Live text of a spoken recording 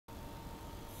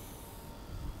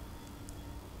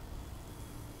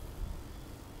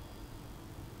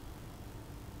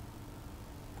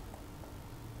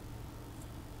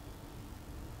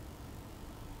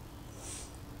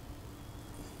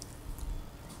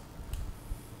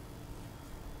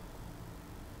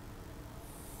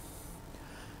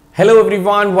Hello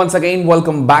everyone, once again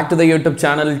welcome back to the YouTube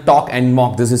channel Talk and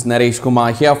Mock. This is Naresh Kumar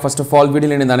here. First of all, video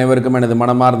la அனைவருக்கும் எனது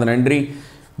மனமார்ந்த நன்றி.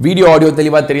 Video audio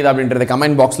தெளிவா தெரியுதா அப்படின்றத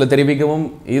comment பாக்ஸ்ல தெரிவிக்கவும்.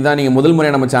 இதுதான் நீங்க முதல்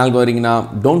முறை நம்ம சேனலுக்கு வரீங்கன்னா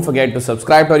don't forget to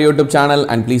subscribe to our YouTube channel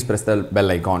and please press the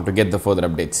bell icon to get the further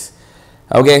updates.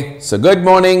 Okay, so good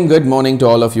morning to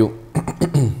all of you.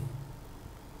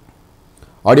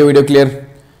 Audio video clear?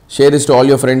 Share this to all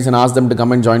your friends and ask them to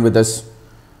come and join with us.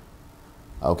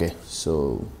 Okay, so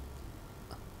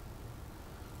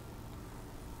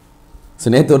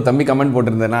நேற்று ஒரு தம்பி comment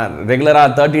போட்டிருந்தேன், நான் ரெகுலராக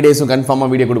 30 டேஸும்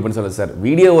கன்ஃபார்மாக video கொடுப்பேன்னு சொல்ல sir.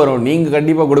 Video வரும், நீங்கள்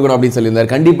கண்டிப்பாக கொடுக்கணும் அப்படின்னு சொல்லியிருந்தார்.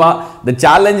 கண்டிப்பாக the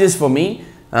challenges for me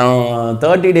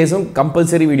 30 டேஸும்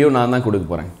compulsory video நான் தான் கொடுக்க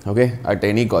போகிறேன். Okay, at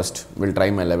any cost will try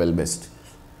my level best.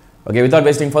 Okay, without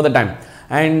wasting for the time.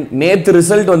 And நேற்று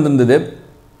ரிசல்ட் வந்திருந்தது,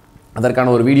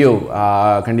 அதற்கான ஒரு வீடியோ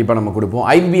கண்டிப்பாக நம்ம கொடுப்போம்.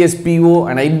 IBPS PO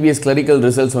and IBPS clerical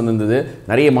results வந்திருந்தது.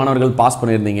 நிறைய மாணவர்கள் பாஸ்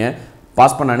பண்ணியிருந்தீங்க.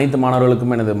 பாஸ் பண்ண அனைத்து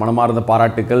மாணவர்களுக்கும் எனது மனமார்ந்த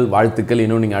பாராட்டுக்கள், வாழ்த்துக்கள்.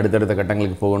 இன்னும் நீங்கள் அடுத்தடுத்த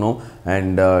கட்டங்களுக்கு போகணும்.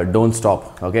 And don't stop.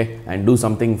 Okay, and do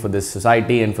something for this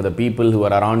society and for the people who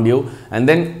are around you. And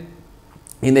then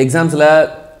இந்த எக்ஸாம்ஸில்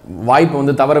வாய்ப்பு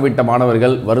வந்து தவற விட்ட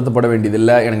மாணவர்கள் வருத்தப்பட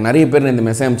வேண்டியதில்லை. எனக்கு நிறைய பேர் இந்த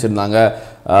மெசேஜ் அனுப்பிச்சிருந்தாங்க.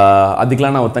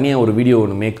 அதுக்கெலாம் நான் தனியாக ஒரு வீடியோ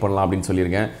ஒன்று மேக் பண்ணலாம் அப்படின்னு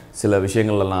சொல்லியிருக்கேன். சில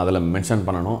விஷயங்கள்லாம் நான் அதில் மென்ஷன்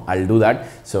பண்ணணும். I'll do that.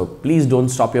 So please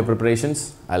don't stop your preparations.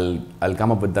 I'll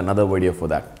come up with another video for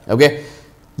that. Okay?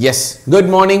 Yes. Good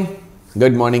morning.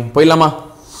 போயிடலாமா?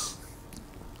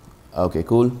 Okay,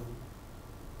 cool.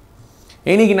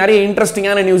 இன்னைக்கு நிறைய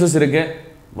இன்ட்ரெஸ்டிங்கான நியூஸஸ் இருக்கு.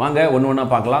 வாங்க ஒன்று ஒன்றா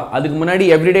பார்க்கலாம். அதுக்கு முன்னாடி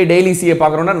எவ்ரிடே டெய்லி சிஏ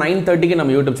பார்க்குறோன்னா 9:30க்கு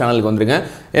நம்ம யூடியூப் சேனலுக்கு வந்துருங்க.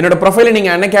 என்னோட ப்ரொஃபைலை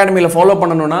நீங்கள் Unacademyல ஃபாலோ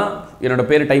பண்ணணும்னா என்னோட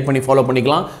பேர் டைப் பண்ணி ஃபாலோ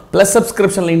பண்ணிக்கலாம். ப்ளஸ்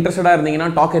சப்ஸ்கிரிப்ஷனில் இன்ட்ரெஸ்டடாக இருந்தீங்கன்னா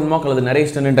டாக் அண்ட் மாக் அல்லது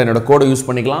நரேஷ்டன்ட்டு என்னோட கோடை யூஸ்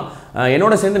பண்ணிக்கலாம்.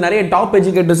 என்னோட சேர்ந்து நிறைய டாப்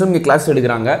எஜுகேட்டர்ஸும் இங்கே கிளாஸ்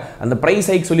எடுக்கிறாங்க. அந்த ப்ரைஸ்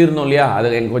ஹைக் சொல்லியிருந்தோம் இல்லையா,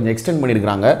 அதை எனக்கு கொஞ்சம் எக்ஸ்டெண்ட்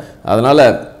பண்ணியிருக்கிறாங்க. அதனால்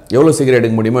எவ்வளோ சீக்கிரம்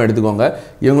எடுக்க முடியுமோ எடுத்துக்கோங்க.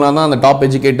 இவங்களாம் தான் அந்த டாப்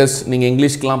எஜுகேட்டர்ஸ். நீங்கள்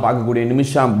இங்கிலீஷ்க்கெலாம் பார்க்கக்கூடிய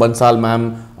Nimisha Bansal ma'am,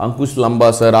 Ankush Lamba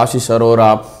sir, Ashish Arora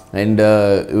and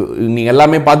நீங்கள்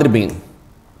எல்லாமே பார்த்துருப்பீங்க.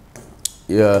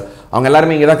 அவங்க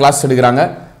எல்லாருமே இங்கே தான் கிளாஸ் எடுக்கிறாங்க.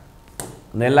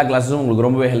 அந்த எல்லா கிளாஸஸும் உங்களுக்கு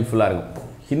ரொம்பவே ஹெல்ப்ஃபுல்லாக இருக்கும்.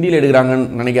 ஹிந்தியில்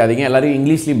எடுக்கிறாங்கன்னு நினைக்காதீங்க, எல்லாரும்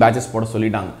இங்கிலீஷ்லேயும் பேச்சஸ் போட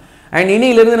சொல்லிட்டாங்க. அண்ட்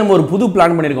இன்னிலேருந்து நம்ம ஒரு புது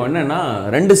பிளான் பண்ணியிருக்கோம். என்னென்னா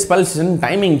 2 ஸ்பெல்ஸ்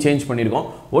டைமிங் சேஞ்ச் பண்ணியிருக்கோம்.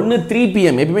 ஒன்று 3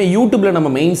 PM. எப்பவுமே யூடியூப்பில் நம்ம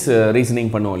மெயின்ஸ்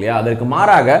ரீசனிங் பண்ணுவோம் இல்லையா, அதற்கு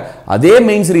மாறாக அதே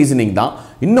மெயின்ஸ் ரீசனிங் தான்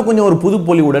இன்னும் கொஞ்சம் ஒரு புது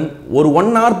பொலிவுடன் ஒரு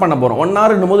 1 hour பண்ண போகிறோம். 1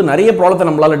 hourன்னும் போது நிறைய ப்ராப்ளத்தை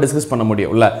நம்மளால் டிஸ்கஸ் பண்ண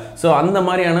முடியும் இல்லை. ஸோ அந்த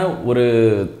மாதிரியான ஒரு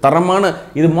தரமான,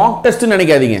 இது மாக் டெஸ்ட்னு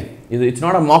நினைக்காதீங்க. இது it's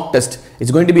not a Mach test,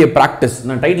 it's going to be a practice.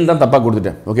 நான் டைட்டில் தான் தப்பாக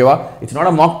கொடுத்துட்டேன். ஓகேவா? It's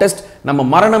not a Mach test. நம்ம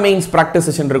மரண மெயின்ஸ் ப்ராக்டிஸ்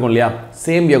செஷன் இருக்கும் இல்லையா,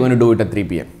 same we are going to do it at 3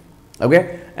 PM. Okay,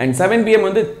 and 7 PM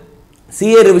வந்து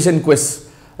சிஏ ரிவிஷன் குவிஸ்.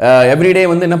 எவ்ரிடே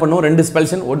வந்து என்ன பண்ணுவோம், 2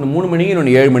 ஸ்பெல்ஷன், ஒன்று 3 மணிக்கு,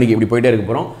 இன்னொன்று 7 மணிக்கு, இப்படி போயிட்டே இருக்க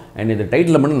போகிறோம். அண்ட் இந்த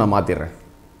டைட்டில் மட்டும் நான் மாற்றிடுறேன்.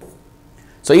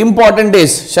 So important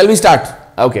days, shall we start?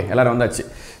 Okay, எல்லாரும் வந்தாச்சு.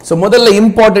 ஸோ முதல்ல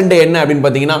இம்பார்ட்டன்ட் டே என்ன அப்படின்னு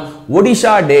பார்த்தீங்கன்னா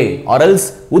Odisha day or else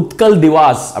Utkal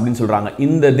Diwas அப்படின்னு சொல்கிறாங்க.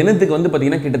 இந்த தினத்துக்கு வந்து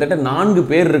பார்த்தீங்கன்னா கிட்டத்தட்ட 4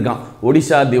 பேர் இருக்கான்.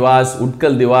 ஒடிஷா திவாஸ்,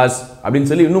 உட்கல் திவாஸ் அப்படின்னு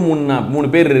சொல்லி இன்னும்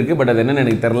 3 பேர் இருக்குது. பட் அது என்னன்னு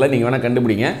எனக்கு தெரியல, நீங்கள் வேணால்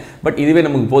கண்டுபிடிங்க. பட் இதுவே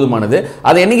நமக்கு போதுமானது.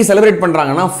 அதை என்னைக்கு செலிப்ரேட்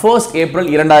பண்ணுறாங்கன்னா 1 April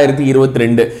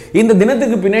 2022. இந்த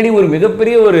தினத்துக்கு பின்னாடி ஒரு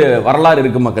மிகப்பெரிய ஒரு வரலாறு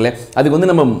இருக்குது மக்களே. அதுக்கு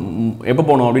வந்து நம்ம எப்போ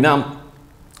போனோம் அப்படின்னா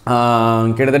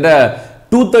கிட்டத்தட்ட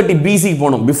 230 BC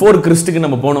போனோம். பிஃபோர் கிறிஸ்டுக்கு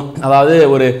நம்ம போனோம். அதாவது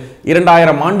ஒரு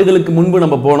 2000 ஆண்டுகளுக்கு முன்பு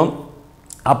நம்ம போனோம்.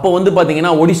 அப்போ வந்து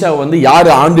பார்த்தீங்கன்னா ஒடிஷாவை வந்து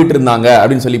யார் ஆண்டுட்டு இருந்தாங்க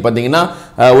அப்படின்னு சொல்லி பார்த்தீங்கன்னா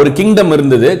ஒரு கிங்டம்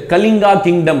இருந்தது, கலிங்கா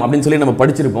கிங்டம் அப்படின்னு சொல்லி நம்ம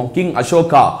படிச்சிருப்போம். கிங்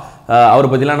அசோகா, அவரை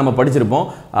பற்றிலாம் நம்ம படிச்சிருப்போம்.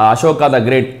 Ashoka the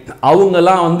great.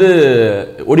 அவங்கெல்லாம் வந்து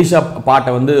ஒடிஷா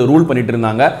பாட்டை வந்து ரூல் பண்ணிட்டு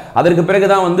இருந்தாங்க. அதற்கு பிறகு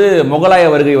தான் வந்து முகலாய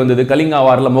வருகை வந்தது. கலிங்கா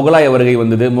வாரில் முகலாய வருகை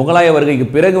வந்தது. முகலாய வருகைக்கு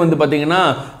பிறகு வந்து பார்த்தீங்கன்னா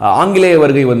ஆங்கிலேய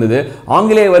வருகை வந்தது.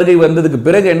 ஆங்கிலேய வருகை வந்ததுக்கு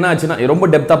பிறகு என்ன ஆச்சுன்னா, ரொம்ப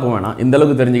டெப்த்தாக போக வேணாம், இந்த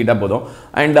அளவுக்கு தெரிஞ்சுக்கிட்டா போதும்.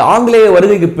 அண்ட் ஆங்கிலேய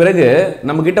வருகைக்கு பிறகு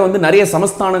நம்ம கிட்ட வந்து நிறைய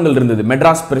சமஸ்தானங்கள் இருந்தது.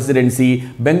 மெட்ராஸ் பிரசிடென்சி,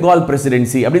 பெங்கால்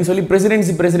பிரசிடென்சி அப்படின்னு சொல்லி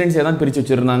பிரசிடென்சியை தான் பிரித்து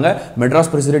வச்சிருந்தாங்க.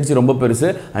 மெட்ராஸ் பிரசிடென்சி ரொம்ப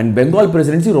பெருசு அண்ட் பெங்கால்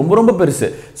பிரசிடென்சி ரொம்ப ரொம்ப பெருசு.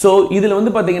 ஸோ இதில்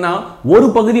வந்து பார்த்தீங்கன்னா ஒரு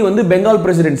பகுதி வந்து பெங்கால்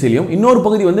பிரசிடென்சிலையும் இன்னொரு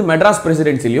பகுதி வந்து மெட்ராஸ்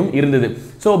பிரசிடென்சிலையும் இருந்தது.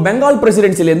 ஸோ பெங்கால்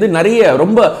பிரசிடென்சிலேருந்து நிறைய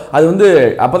ரொம்ப அது வந்து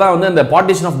அப்போதான் வந்து அந்த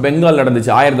பார்ட்டிஷன் ஆஃப் பெங்கால்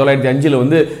நடந்துச்சு. 1905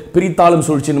 வந்து பிரித்தாளும்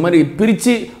சூழ்ச்சி, இந்த மாதிரி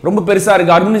பிரித்து ரொம்ப பெருசாக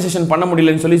இருக்குது, அட்மினிஸ்ட்ரேஷன் பண்ண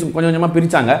முடியலன்னு சொல்லி கொஞ்சம் கொஞ்சமாக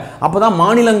பிரித்தாங்க. அப்போ தான்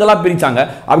மாநிலங்களாக பிரித்தாங்க.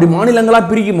 அப்படி மாநிலங்களாக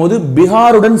பிரிக்கும் போது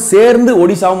பீகாருடன் சேர்ந்து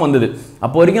ஒடிசாவும் வந்தது.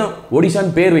 அப்போ வரைக்கும்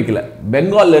ஒடிசான்னு பேர் வைக்கல,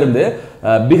 பெங்கால்ல இருந்து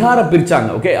பீகாரை பிரிச்சாங்க.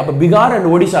 ஓகே, அப்போ பீகார் அண்ட்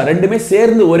ஒடிசா ரெண்டுமே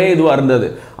சேர்ந்து ஒரே இதுவாக இருந்தது.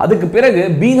 அதுக்கு பிறகு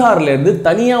பீகார்ல இருந்து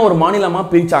தனியாக ஒரு மாநிலமாக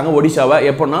பிரிச்சாங்க ஒடிசாவை.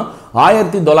 எப்போன்னா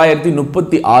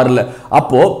 1936.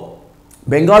 அப்போ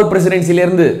பெங்கால்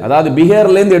பிரசிடென்சிலேருந்து அதாவது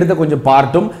பீகார்லேருந்து எடுத்த கொஞ்சம்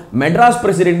பார்ட்டும் மெட்ராஸ்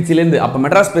பிரசிடென்சிலேருந்து அப்போ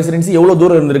மெட்ராஸ் பிரசிடென்சி எவ்வளோ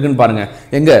தூரம் இருந்திருக்குன்னு பாருங்க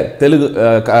எங்க தெலுங்கு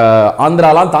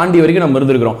ஆந்திராலாம் தாண்டி வரைக்கும் நம்ம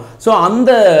இருந்திருக்கிறோம். ஸோ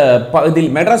அந்த பகுதியில்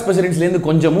மெட்ராஸ் பிரசிடென்சிலேருந்து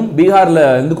கொஞ்சமும் பீகார்ல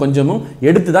இருந்து கொஞ்சமும்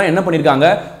எடுத்து தான் என்ன பண்ணியிருக்காங்க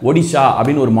ஒடிஷா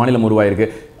அப்படின்னு ஒரு மாநிலம் உருவாயிருக்கு.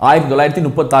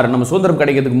 1936 நம்ம சுதந்திரம்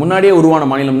கிடைக்கிறதுக்கு முன்னாடியே உருவான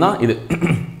மாநிலம் தான் இது.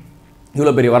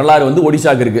 இவ்வளோ பெரிய வரலாறு வந்து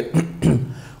ஒடிஷாக்கு இருக்கு.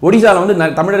 ஒடிஷாவில்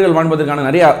வந்து தமிழர்கள் வாழ்வதற்கான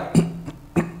நிறைய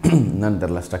என்னன்னு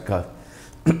தெரியல ஸ்டக்கா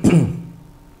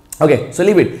ஓகே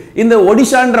சொல்லிவிட். இந்த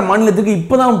ஒடிஷான்ற மாநிலத்துக்கு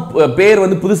இப்போதான் பேர்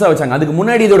வந்து புதுசாக வச்சாங்க. அதுக்கு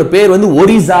முன்னாடி இதோட பேர் வந்து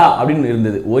ஒரிசா அப்படின்னு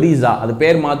இருந்தது. ஒரிசா அது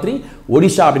பேர் மாற்றி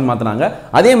ஒடிஷா அப்படின்னு மாற்றினாங்க.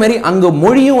 அதே மாதிரி அங்கே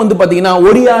மொழியும் வந்து பார்த்தீங்கன்னா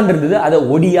ஒடியான்னு இருந்தது, அதை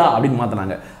ஒடியா அப்படின்னு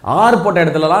மாற்றினாங்க. ஆர் போட்ட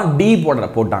இடத்துலலாம் டி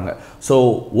போட்டாங்க. So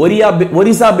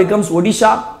Orissa becomes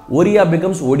Odisha, Oriya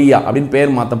becomes Odia அப்படின்னு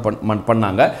பேர் மாற்ற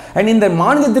பண்ணாங்க. அண்ட் இந்த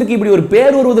மாநிலத்திற்கு இப்படி ஒரு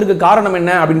பேர் வருவதற்கு காரணம்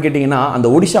என்ன அப்படின்னு கேட்டிங்கன்னா அந்த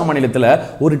ஒடிஷா மாநிலத்தில்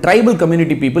ஒரு ட்ரைபல்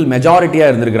கம்யூனிட்டி பீப்புள்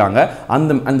மெஜாரிட்டியாக இருந்திருக்கிறாங்க.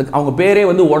 அந்த அவங்க பேரே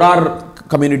வந்து ஒடார்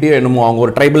கம்யூனிட்டியோ என்னமோ அவங்க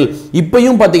ஒரு ட்ரைபல்.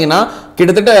 இப்பயும் பார்த்தீங்கன்னா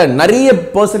கிட்டத்தட்ட நிறைய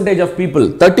பெர்சன்டேஜ் ஆஃப் பீப்புள்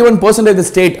 31%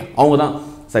 ஸ்டேட் அவங்க தான்,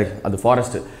 சரி அது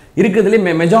ஃபாரஸ்ட் இருக்கிறதுலே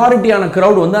மெஜாரிட்டியான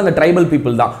கிரௌட் வந்து அந்த ட்ரைபல்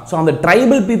பீப்புள் தான். ஸோ அந்த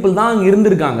ட்ரைபல் பீப்புள் தான் அங்கே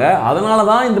இருந்திருக்காங்க. அதனால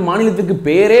தான் இந்த மாநிலத்துக்கு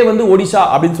பேரே வந்து ஒடிஷா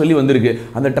அப்படின்னு சொல்லி வந்திருக்கு.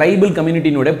 அந்த ட்ரைபல்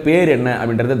கம்யூனிட்டியினுடைய பேர் என்ன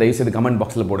அப்படின்றத தயவுசெய்து கமெண்ட்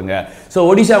பாக்ஸில் போடுங்க. ஸோ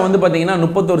ஒடிஷா வந்து பார்த்தீங்கன்னா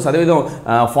 31%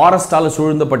 ஃபாரஸ்டால்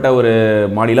சூழ்ந்தப்பட்ட ஒரு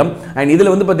மாநிலம். அண்ட்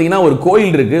இதில் வந்து பார்த்தீங்கன்னா ஒரு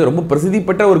கோயில் இருக்கு, ரொம்ப பிரசித்தி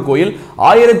பெற்ற ஒரு கோயில்.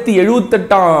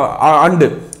 1078 ஆண்டு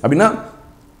அப்படின்னா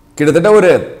கிட்டத்தட்ட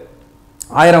ஒரு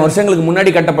 1000 வருஷங்களுக்கு முன்னாடி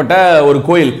கட்டப்பட்ட ஒரு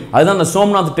கோயில். அதுதான் அந்த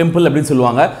சோம்நாத் டெம்பிள் அப்படின்னு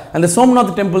சொல்லுவாங்க. அந்த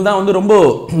சோம்நாத் டெம்பிள் தான் வந்து ரொம்ப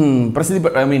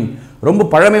பிரசித்தி ரொம்ப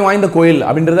பழமை வாய்ந்த கோயில்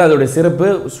அப்படின்றது அதோட சிறப்பு.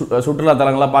 சுற்றுலா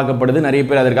தலங்களாக பார்க்கப்படுது. நிறைய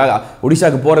பேர் அதற்காக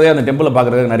ஒடிஷாக்கு போகிறதே அந்த டெம்பிளை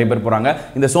பார்க்குறதுக்கு நிறைய பேர் போகிறாங்க.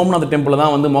 இந்த சோம்நாத் டெம்பிளை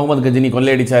தான் வந்து முகமது கஜினி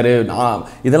கொள்ளையடிச்சாரு.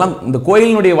 இதெல்லாம் இந்த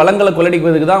கோயிலினுடைய வளங்களை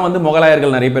கொள்ளையடிக்கிறதுக்கு தான் வந்து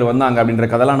முகலாயர்கள் நிறைய பேர் வந்தாங்க அப்படின்ற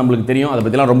கதெல்லாம் நம்மளுக்கு தெரியும். அதை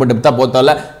பற்றிலாம் ரொம்ப டெப்த்தாக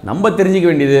போத்தால நம்ம தெரிஞ்சிக்க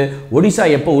வேண்டியது ஒடிஷா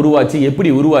எப்போ உருவாச்சு,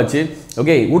 எப்படி உருவாச்சு.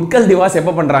 ஓகே, உட்கல் திவாஸ்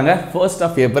எப்போ பண்ணுறாங்க?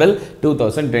 1 ஏப்ரல்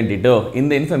 2022.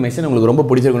 இந்த இன்ஃபர்மேஷன் உங்களுக்கு ரொம்ப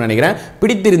பிடிச்சிருக்குன்னு நினைக்கிறேன்.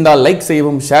 பிடித்திருந்தால் லைக்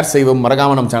செய்யவும், ஷேர் செய்யவும்,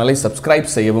 மறக்காம நம்ம சேனலை சப்ஸ்கிரைப்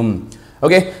செய்யவும்.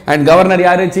 ஓகே, அண்ட் கவர்னர்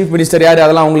யாரு, சீஃப் மினிஸ்டர் யாரு,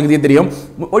 அதெல்லாம் உங்களுக்கு தெரியும்.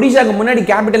 ஒடிஷாக்கு முன்னாடி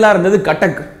கேபிட்டலாக இருந்தது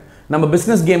கட்டக். நம்ம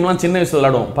பிஸ்னஸ் கேம்லாம் சின்ன வயசுல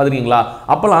விளையாடுவோம் பார்த்துருக்கீங்களா?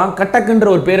 அப்போலாம் கட்டக்குன்ற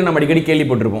ஒரு பேரை நம்ம அடிக்கடி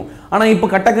கேள்விப்பட்டிருப்போம். ஆனால் இப்போ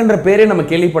கட்டக்குன்ற பேரே நம்ம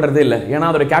கேள்விப்படுறதே இல்லை. ஏன்னா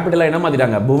அதோட கேபிட்டலாக என்ன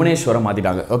மாற்றிட்டாங்க? புவனேஸ்வரம்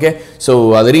மாற்றிட்டாங்க. ஓகே, ஸோ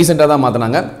அது ரீசெண்டாக தான்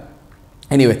மாற்றினாங்க.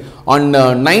 Anyway, on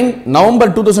 9 November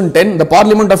 2010, the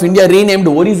Parliament of India renamed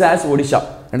Orissa as Odisha.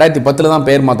 2010 தான்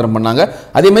பேர் மாற்றம் பண்ணாங்க.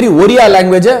 அதே மாதிரி ஒரியா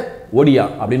லாங்குவேஜை ஒடியா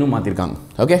அப்படின்னு மாற்றிருக்காங்க.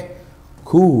 Okay,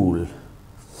 cool.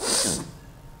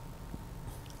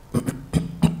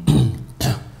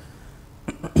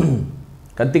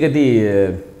 கத்தி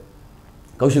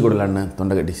கௌஷிக் கொடுலான்னு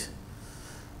தொண்டை கட்டிஸ்.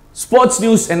 ஸ்போர்ட்ஸ்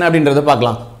நியூஸ் என்ன அப்படின்றத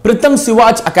பார்க்கலாம். பிரித்தம்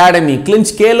Shivaji academy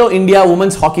clinch Khelo India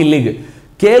women's hockey league.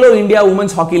 Khelo India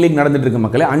women's hockey league நடந்துட்டு இருக்கு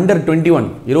மக்களே. அண்டர் 21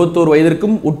 21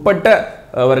 வயதிற்கும்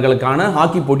உட்பட்டவர்களுக்கான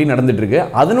ஹாக்கி போட்டி நடந்துட்டு இருக்கு.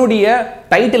 அதனுடைய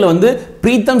டைட்டில் வந்து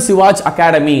பிரீத்தம் சிவாஜ்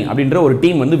அகாடமி அப்படின்ற ஒரு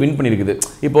டீம் வந்து வின் பண்ணியிருக்குது.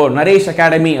 இப்போ நரேஷ்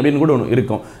அகாடமி அப்படின்னு கூட ஒன்று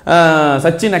இருக்கும்,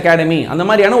 சச்சின் அகாடமி அந்த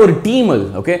மாதிரியான ஒரு டீம் அது.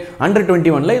 ஓகே, அண்டர்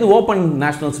 21ல இது ஓப்பன்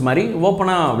நேஷனல்ஸ் மாதிரி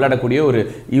ஓப்பனாக விளையாடக்கூடிய ஒரு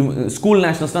ஸ்கூல்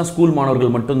நேஷனல்ஸ்னால் ஸ்கூல்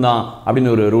மாணவர்கள் மட்டும்தான்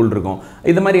அப்படின்னு ஒரு ரூல் இருக்கும்.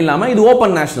 இது மாதிரி இல்லாமல் இது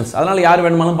ஓப்பன் நேஷனல்ஸ், அதனால் யார்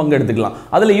வேணுமாலும் பங்கு எடுத்துக்கலாம்.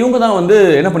 அதில் இவங்க தான் வந்து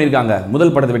என்ன பண்ணியிருக்காங்க,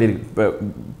 முதல்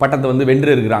பட்டத்தை வந்து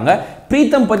வென்று இருக்கிறாங்க.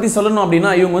 பிரீத்தம் பற்றி சொல்லணும்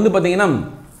அப்படின்னா இவங்க வந்து பார்த்தீங்கன்னா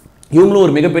இவங்களும்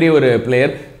ஒரு மிகப்பெரிய ஒரு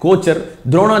பிளேயர், கோச்சர்,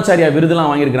 துரோணாச்சாரியா விருதுலாம்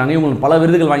வாங்கியிருக்காங்க. இவங்க பல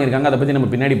விருதுகள் வாங்கியிருக்காங்க. அதை பற்றி நம்ம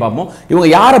பின்னாடி பார்ப்போம். இவங்க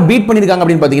யாரை பீட் பண்ணியிருக்காங்க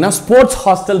அப்படின்னு பார்த்தீங்கன்னா ஸ்போர்ட்ஸ்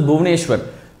ஹாஸ்டல்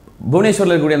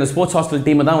புவனேஸ்வரில் இருக்கக்கூடிய அந்த ஸ்போர்ட்ஸ் ஹாஸ்டல்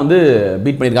டீமை தான் வந்து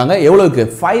பீட் பண்ணியிருக்காங்க. எவ்வளோக்கு?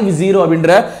 5-0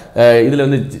 அப்படின்ற இதில்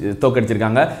வந்து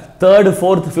தோக்கடிச்சிருக்காங்க. 3rd,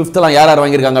 4th, 5th யார்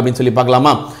வாங்கியிருக்காங்க அப்படின்னு சொல்லி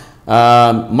பார்க்கலாமா?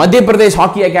 மத்திய பிரதேஷ்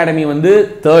ஹாக்கி அகாடமி வந்து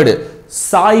 3rd,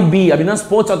 சாய் பி அப்படின்னா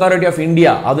ஸ்போர்ட்ஸ் அத்தாரிட்டி ஆஃப்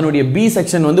இந்தியா அதனுடைய பி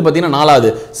செக்ஷன் வந்து பார்த்தீங்கன்னா 4வது,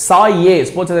 சாய் ஏ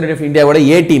ஸ்போர்ட்ஸ் அத்தாரிட்டி ஆஃப் இந்தியாவோட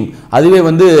ஏ டீம் அதுவே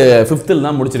வந்து 5th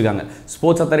தான் முடிச்சிருக்காங்க.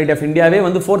 ஸ்போர்ட்ஸ் அத்தாரிட்டி ஆஃப் இந்தியாவே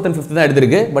வந்து 4th and 5th தான்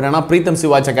எடுத்திருக்கு. பட் ஆனால் பிரீத்தம்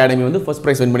சிவாஜ் அகாடமி வந்து ஃபர்ஸ்ட்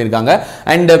பிரைஸ் வின் பண்ணியிருக்காங்க.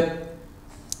 அண்ட்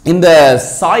இந்த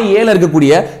சாய் ஏல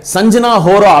இருக்கக்கூடிய சஞ்சனா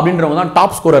ஹோரா அப்படின்றவங்க தான்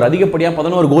டாப் ஸ்கோரர். அதிகப்படியாக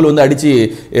 11 கோல் வந்து அடிச்சு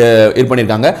இது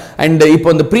பண்ணியிருக்காங்க. அண்ட்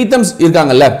இப்போ இந்த பிரீத்தம்ஸ்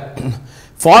இருக்காங்கல்ல,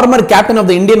 farmer captain of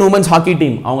the Indian women's hockey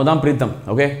team, அவங்க தான் பிரீத்தம்.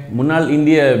 ஓகே, முன்னாள்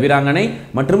இந்திய வீராங்கனை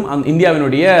மற்றும்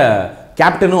இந்தியாவினுடைய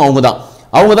கேப்டனும் அவங்க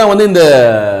தான் வந்து இந்த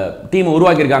டீம்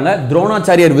உருவாக்கியிருக்காங்க.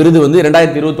 துரோணாச்சாரியர் விருது வந்து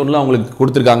 2021 அவங்களுக்கு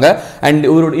கொடுத்துருக்காங்க. அண்ட்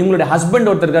இவங்களுடைய ஹஸ்பண்ட்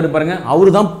ஒருத்தர் இருக்காரு பாருங்க, அவரு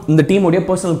தான் இந்த டீமுடைய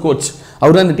பர்சனல் கோச்.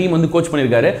 அவர் தான் இந்த டீம் வந்து கோச்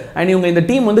பண்ணியிருக்காரு. அண்ட் இவங்க இந்த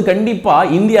டீம் வந்து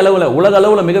கண்டிப்பாக இந்திய அளவில் உலக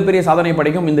அளவில் மிகப்பெரிய சாதனை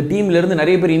படைக்கும். இந்த டீம்ல இருந்து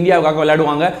நிறைய பேர் இந்தியாவுக்காக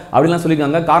விளையாடுவாங்க அப்படிலாம்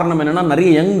சொல்லியிருக்காங்க. காரணம் என்னன்னா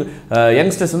நிறைய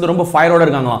யங்ஸ்டர்ஸ் வந்து ரொம்ப ஃபயரோட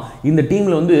இருக்காங்களாம். இந்த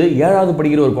டீம்ல வந்து 7வது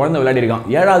படிக்கிற ஒரு குழந்தை விளையாடி இருக்கான்.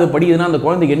 7வது படிக்குதுன்னா அந்த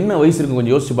குழந்தைக்கு என்ன வயசு இருக்கும்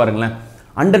கொஞ்சம் யோசிச்சு பாருங்களேன்.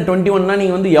 அண்டர் 21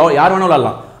 நீங்கள் வந்து யார் வேணாலும்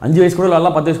விளாடலாம், 5 வயசு கூட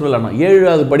விளாடலாம், 10 வயசு கூட விளாடலாம்.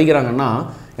 7வது படிக்கிறாங்கன்னா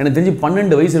எனக்கு தெரிஞ்சு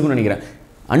 12 வயசு இருக்குன்னு நினைக்கிறேன்.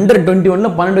 அண்டர்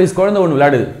 21 12 வயசு குழந்தை ஒன்று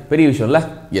விளையாடுது, பெரிய விஷயம் இல்லை?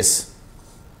 எஸ்.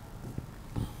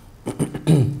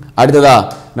 அடுத்ததா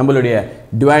நம்மளுடைய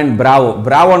டுவேன் பிராவோ.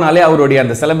 பிராவோனாலே அவருடைய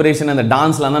அந்த செலிப்ரேஷன், அந்த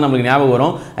டான்ஸ்லாம் தான் நம்மளுக்கு ஞாபகம்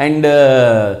வரும். அண்ட்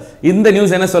இந்த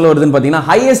நியூஸ் என்ன சொல்ல வருதுன்னு பார்த்தீங்கன்னா,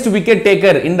 ஹையஸ்ட் விக்கெட்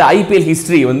டேக்கர் இந்த ஐபிஎல்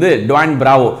ஹிஸ்டரி வந்து டுவேன்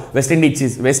பிராவோ.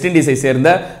 வெஸ்ட் இண்டீஸை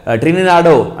சேர்ந்த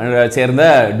ட்ரினிடாடோ சேர்ந்த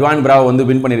டுவேன் பிராவோ வந்து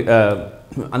வின் பண்ணி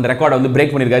அந்த ரெக்கார்டை வந்து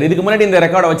பிரேக் பண்ணியிருக்காரு. இதுக்கு முன்னாடி இந்த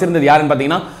ரெக்கார்டை வச்சிருந்தது யாருன்னு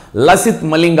பார்த்தீங்கன்னா Lasith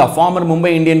Malinga, farmer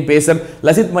Mumbai Indian phasor.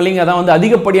 Lasith Malinga தான் வந்து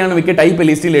அதிகப்படியான விக்கெட்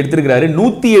ஐபிஎல் ஹிஸ்டரியில் எடுத்திருக்காரு.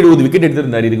 170 விக்கெட்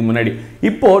எடுத்திருந்தார் இதுக்கு முன்னாடி.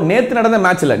 இப்போ நேற்று நடந்த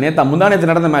மேட்ச்ல,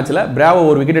 முந்தானேத்து நடந்த மேட்ச்ல பிராவோ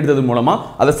ஒரு விக்கெட் எடுத்தது மூலமா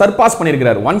அதை சர்பாஸ்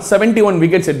பண்ணியிருக்காரு. 171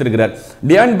 விக்கெட்ஸ் எடுத்திருக்காரு.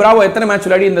 டியான் பிராவோ எத்தனை மேட்ச்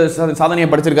விளையாடி இந்த சாதனையை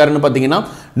படிச்சிருக்காருன்னு பார்த்தீங்கன்னா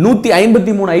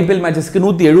 153 ஐபிஎல் மேட்சஸ்க்கு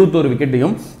 171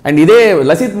 விக்கெட்டையும், அண்ட் இதே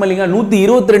லசித் மலிங்கா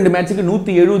 122 மேட்சுக்கு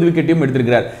 170 விக்கெட்டையும்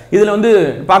எடுத்திருக்கிறார். இதுல வந்து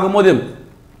பார்க்கும்போது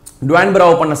டுவேன்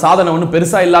பிராவோ பண்ண சாதனை ஒன்றும்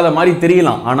பெருசா இல்லாத மாதிரி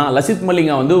தெரியலாம். ஆனா லசித்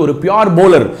மலிங்கா வந்து ஒரு பியூர்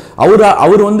பவுலர்.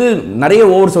 அவர் வந்து நிறைய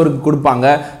ஓவர்ஸ் அவருக்கு கொடுப்பாங்க,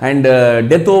 அண்ட்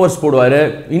டெத் ஓவர்ஸ் போடுவாரு,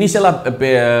 இனிஷியலா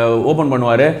ஓபன்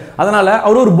பண்ணுவாரு. அதனால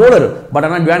அவர் ஒரு பவுலர். பட்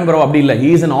ஆனால் டுவேன் பிராவோ அப்படி இல்லை. He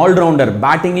is an allrounder.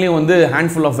 பேட்டிங்லயும் வந்து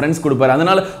ஹேண்ட்ஃபுல் ஆஃப் ரன்ஸ் கொடுப்பாரு.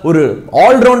 அதனால ஒரு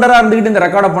ஆல்ரவுண்டரா இருந்துகிட்டு இந்த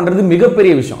ரெக்கார்டை பண்றது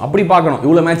மிகப்பெரிய விஷயம். அப்படி பார்க்கணும்.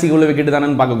 இவ்வளவு மேட்சுக்கு இவ்வளவு விக்கெட்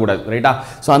தானே பார்க்க கூடாது, ரைட்டா?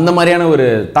 ஸோ அந்த மாதிரியான ஒரு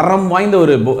தரம் வாய்ந்த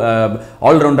ஒரு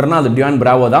ஆல்ரவுண்டர்னா அது டுவேன்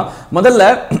பிராவோ தான்.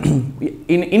 முதல்ல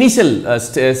இனிஷியல்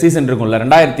சீசன் இருக்கும்ல,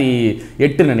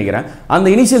 2008 நினைக்கிறேன். அந்த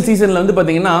இனிஷியல் சீசன்ல வந்து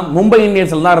பாத்தீங்கன்னா மும்பை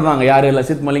இந்தியன்ஸ்ல தான் இருந்தாங்க. யாரு?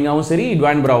 லசித் மலிங்காவும் சரி,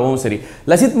 டுவேன் பிராவோவும் சரி.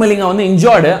 லசித் மலிங்கா வந்து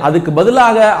இன்ஜார்டு. அதுக்கு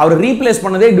பதிலாக அவர் ரீப்ளேஸ்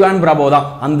பண்ணதே டுவேன் பிராவோ தான்.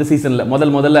 அந்த சீசன்ல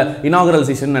முதல்ல இனாகுரல்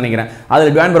சீசன் நினைக்கிறேன்,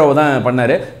 அதுல டுவேன் பிராவோ தான்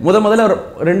பண்ணாரு. முதல்ல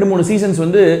 2-3 சீசன்ஸ்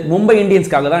வந்து மும்பை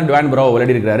இந்தியன்ஸ்க்காக தான் டுவேன் பிராவோ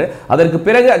விளையாடி இருக்காரு. அதற்கு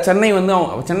பிறகு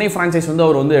சென்னை பிரான்சைஸ் வந்து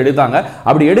அவர் வந்து எடுத்தாங்க.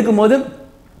 அப்படி எடுக்கும்போது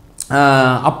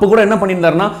அப்போ கூட என்ன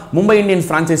பண்ணியிருந்தாருன்னா, மும்பை இந்தியன்ஸ்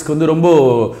பிரான்சைஸ்க்கு வந்து ரொம்ப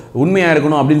உண்மையாக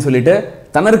இருக்கணும் அப்படின்னு சொல்லிட்டு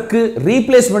தனக்கு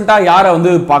ரீப்ளேஸ்மெண்ட்டா யாரை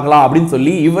வந்து பார்க்கலாம் அப்படின்னு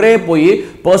சொல்லி இவரே போய்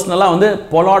பர்சனலாக வந்து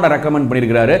பொலார்டை ரெக்கமெண்ட்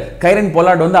பண்ணியிருக்காரு. கைரன்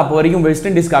பொலார்ட் வந்து அப்போ வரைக்கும் வெஸ்ட்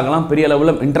இண்டீஸ்க்காகலாம் பெரிய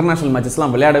அளவில் இன்டர்நேஷனல்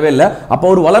மேட்சஸ்லாம் விளையாடவே இல்லை. அப்போ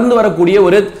அவர் வளர்ந்து வரக்கூடிய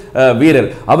ஒரு வீரர்.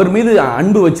 அவர் மீது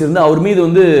அன்பு வச்சிருந்து, அவர் மீது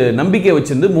வந்து நம்பிக்கை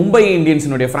வச்சிருந்து மும்பை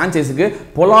இந்தியன்ஸினுடைய பிரான்சைஸுக்கு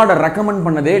பொலார்டை ரெக்கமெண்ட்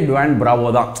பண்ணதே டுவேன் பிராவோ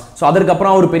தான். ஸோ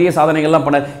அதற்கப்புறம் அவர் பெரிய சாதனைகள்லாம்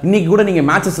பண்ணார். இன்னைக்கு கூட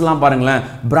நீங்கள் மேட்சஸ் எல்லாம் பாருங்களேன்,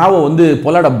 பிராவோ வந்து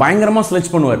பொலார்டை பயங்கரமாக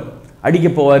ஸ்லெட்ச் பண்ணுவார், அடிக்க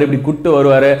போவார், இப்படி குட்டு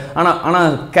வருவார். ஆனால்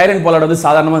கைரன் பொலார்ட் வந்து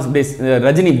சாதாரணமாக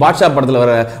ரஜினி பாட்ஷா படத்தில்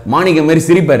வர மாணிக்க மாதிரி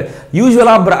சிரிப்பார்.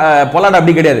 யூஸ்வலாக பொலார்ட்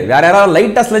அப்படி கிடையாது. வேற யாராவது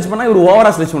லைட்டாக ஸ்லெட்ச் பண்ணால் இவர்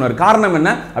ஓவராக ஸ்லெட்ச் பண்ணுவார். காரணம்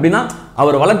என்ன அப்படின்னா,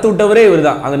 அவர் வளர்த்து விட்டவரே இவர்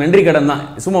தான். அது நன்றி கடன் தான்.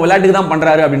 சும்மா விளையாட்டுக்கு தான்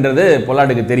பண்ணுறாரு அப்படின்றது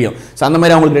பொலார்டுக்கு தெரியும். ஸோ அந்த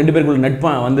மாதிரி அவங்களுக்கு 2 பேருக்குள்ள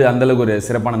நட்பு வந்து அந்தளவுக்கு ஒரு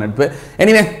சிறப்பான நட்பு.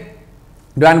 எனிவே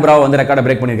டுவேன் பிராவோ வந்து ரெக்கார்டை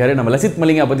பிரேக் பண்ணியிருக்காரு. நம்ம லசித்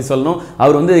மலிங்கா பற்றி சொல்லணும்.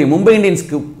 அவர் வந்து மும்பை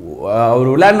இந்தியன்ஸ்க்கு அவர்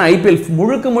விளையாடின ஐபிஎல்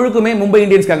முழுக்குமே மும்பை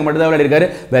இந்தியன்ஸ்க்காக மட்டும் தான் விளையாடிருக்காரு.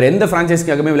 வேற எந்த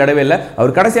பிரான்சைஸ்க்காகவே விளையாடவே இல்லை.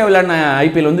 அவர் கடைசியாக விளையாடின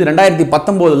ஐபிஎல் வந்து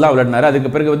 2019 தான் விளையாடினாரு.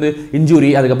 அதுக்கு பிறகு வந்து இன்ஜூரி,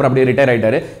 அதுக்கப்புறம் அப்படியே ரிட்டையர்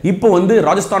ஆயிட்டாரு. இப்போ வந்து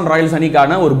ராஜஸ்தான் ராயல்ஸ்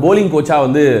அணிக்கான ஒரு போலிங் கோச்சா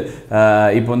வந்து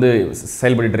இப்போ வந்து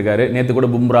செயல்பட்டு இருக்காரு. நேற்று கூட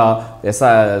பும்ரா,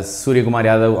 சூரியகுமார்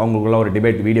யாதவ் அவங்களுக்குள்ள ஒரு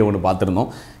டிபேட் வீடியோ ஒன்று பார்த்துருந்தோம்.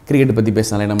 கிரிக்கெட் பற்றி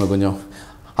பேசினாலே நம்மளுக்கு கொஞ்சம்.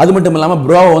 அது மட்டும் இல்லாமல்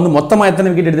பிராவோ வந்து மொத்தமாக எத்தனை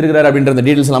விக்கெட் எடுத்திருக்காரு அப்படின்ற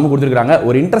டீடைல்ஸ் எல்லாமே கொடுத்துருக்காங்க.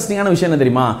 ஒரு இன்ட்ரெஸ்டிங்கான விஷயம் என்ன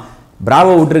தெரியுமா?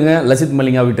 பிராவோ விட்டுருங்க, லசித்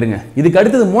மலிங்கா விட்டுருங்க. இதுக்கு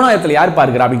அடுத்தது 3ஆவது யார்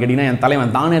பார்க்குறா அப்படின்னு கேட்டீங்கன்னா, என்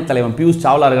தலைவன் தானே தலைவன் பியூஷ்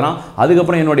சாவ்லா இருக்கிறான்.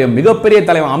 அதுக்கப்புறம் என்னுடைய மிகப்பெரிய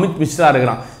தலைவன் அமித் மிஸ்ரா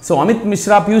இருக்கிறான். ஸோ அமித்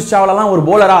மிஸ்ரா, பியூஷ் சாவ்லாலாம் ஒரு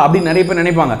போலரா அப்படின்னு நிறைய பேர்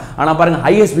நினைப்பாங்க. ஆனால் பாருங்க,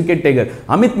 highest wicket taker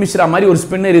Amit Mishra மாதிரி ஒரு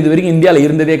ஸ்பின்னர் இது வரைக்கும் இந்தியாவில்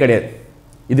இருந்ததே கிடையாது.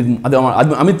 இதுக்கு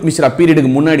அது அமித் மிஸ்ரா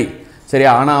பீரியடுக்கு முன்னாடி,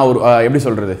 சரியா? ஆனால் அவர் எப்படி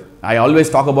சொல்றது, I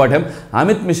always talk about him.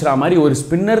 Amit Mishra மாதிரி ஒரு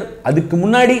ஸ்பின்னர் அதுக்கு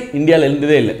முன்னாடி இந்தியாவில்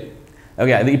இருந்ததே இல்லை.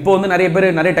 ஓகே, அது இப்போ வந்து நிறைய பேர்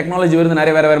நிறைய டெக்னாலஜி வருது,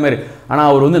 நிறைய வேற மாதிரி. ஆனால்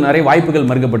அவர் வந்து நிறைய வாய்ப்புகள்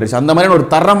மறுக்கப்பட்டுருச்சு. அந்த மாதிரி ஒரு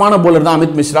தரமான போலர் தான்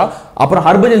அமித் மிஸ்ரா. அப்புறம்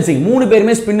ஹர்பஜன் சிங், 3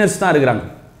 பேருமே ஸ்பின்னர்ஸ் தான் இருக்கிறாங்க.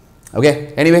 Okay,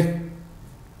 anyway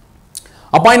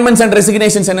appointments and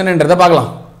resignations என்னன்றதை பார்க்கலாம்.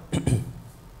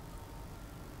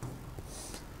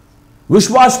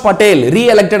 Vishwas Patel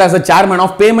re-elected as a chairman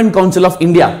of Payment Council of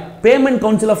India. Payment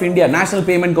Council of India, National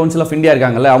Payment Council of India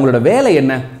இருக்காங்கல்ல, அவங்களோட வேலை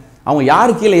என்ன? அவங்க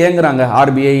யார் கீழே இயங்குறாங்க?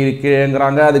 ஆர்பிஐ கீழே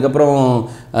இயங்குறாங்க. அதுக்கப்புறம்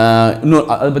இன்னும்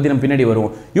அதை பற்றி நம்ம பின்னாடி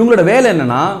வருவோம். இவங்களோட வேலை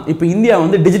என்னன்னா, இப்போ இந்தியா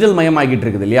வந்து டிஜிட்டல் மயமாகிட்டு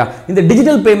இருக்குது இல்லையா? இந்த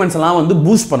டிஜிட்டல் பேமெண்ட்ஸ் எல்லாம் வந்து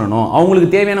பூஸ்ட் பண்ணணும், அவங்களுக்கு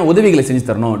தேவையான உதவிகளை செஞ்சு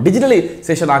தரணும்.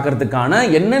 டிஜிட்டலைசேஷன் ஆக்கிறதுக்கான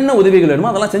என்னென்ன உதவிகள்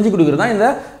வேணுமோ அதெல்லாம் செஞ்சு கொடுக்குறது தான் இந்த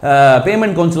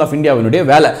பேமெண்ட் கவுன்சில் ஆஃப் இந்தியாவினுடைய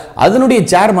வேலை. அதனுடைய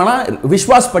சேர்மனா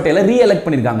விஸ்வாஸ் பட்டேலை ரீஎலெக்ட்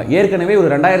பண்ணியிருக்காங்க. ஏற்கனவே ஒரு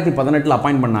 2018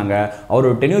 அப்பாயிண்ட் பண்ணாங்க.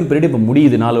 அவரோட டென்யூர் பீரியட் இப்போ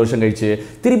முடியுது 4 வருஷம் கழிச்சு.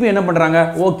 திருப்பி என்ன பண்ணுறாங்க,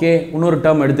 ஓகே இன்னொரு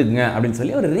டேர்ம் எடுத்துக்கங்க அப்படின்னு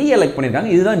சொல்லி அவர் எலெக்ட் பண்ணிருக்காங்க.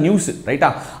 இதுதான் நியூஸ், ரைட்டா?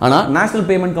 ஆனா நேஷனல்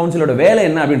பேமெண்ட் கவுன்சிலோட வேலை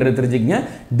என்ன அப்படின்றது தெரிஞ்சுக்கங்க.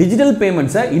 டிஜிட்டல்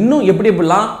பேமெண்ட்ஸை இன்னும்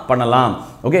எப்படிலாம் பண்ணலாம்,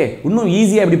 ஓகே, இன்னும்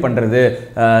ஈஸியாக எப்படி பண்ணுறது,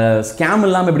 ஸ்கேம்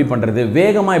இல்லாமல் எப்படி பண்ணுறது,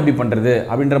 வேகமாக எப்படி பண்ணுறது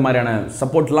அப்படின்ற மாதிரியான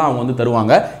சப்போர்ட்லாம் அவங்க வந்து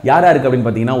தருவாங்க. யார் யாருக்கு அப்படின்னு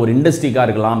பார்த்தீங்கன்னா, ஒரு இண்டஸ்ட்ரிக்காக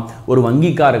இருக்கலாம், ஒரு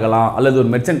வங்கிக்காக இருக்கலாம், அல்லது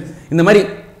ஒரு மெர்ச்சன்ட், இந்த மாதிரி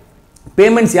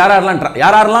பேமெண்ட்ஸ்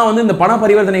யாரெல்லாம் வந்து இந்த பண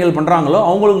பரிவர்த்தனைகள் பண்ணுறாங்களோ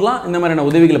அவங்களுக்குலாம் இந்த மாதிரியான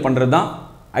உதவிகளை பண்ணுறது தான்,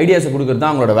 ஐடியாஸை கொடுக்குறது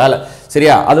தான் அவங்களோட வேலை,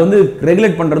 சரியா? அதை வந்து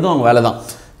ரெகுலேட் பண்ணுறதும் அவங்க வேலை தான்.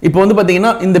 இப்போ வந்து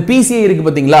பார்த்தீங்கன்னா இந்த பிசிஐ இருக்குது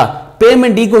பார்த்தீங்களா,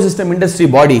 பேமெண்ட் ஈகோசிஸ்டம் இண்டஸ்ட்ரி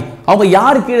பாடி, அவங்க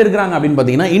யார் கீழே இருக்கிறாங்க அப்படின்னு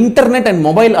பார்த்தீங்கன்னா internet and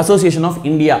mobile association of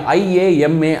India,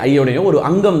 IAMAI ஒரு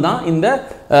அங்கம் தான் இந்த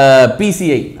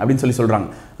பிசிஐ அப்படின்னு சொல்கிறாங்க.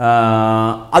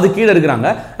 அது கீழே இருக்கிறாங்க.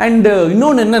 அண்ட்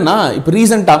இன்னொன்று என்னன்னா, இப்போ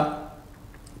ரீசெண்டாக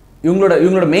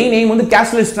இவங்களோட மெயின் எய்ம் வந்து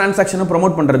கேஷ்லெஸ் டிரான்சாக்ஷனை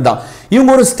ப்ரொமோட் பண்ணுறது தான்.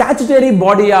 இவங்க ஒரு ஸ்டாச்சுட்டரி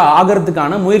பாடியாக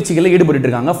ஆகிறதுக்கான முயற்சிகளில் ஈடுபட்டு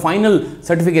இருக்காங்க. ஃபைனல்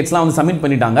சர்டிஃபிகேட்ஸ்லாம் வந்து சப்மிட்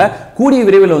பண்ணிட்டாங்க. கூடிய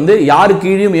விரைவில் வந்து யாரு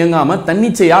கீழேயும் இயங்காமல்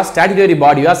தன்னிச்சையாக ஸ்டாச்சுட்டரி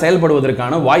பாடியாக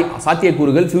செயல்படுவதற்கான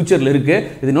சாத்தியக்கூறுகள் ஃபியூச்சரில் இருக்கு.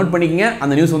 இது நோட் பண்ணிக்கங்க.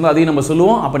 அந்த நியூஸ் வந்து அதையும் நம்ம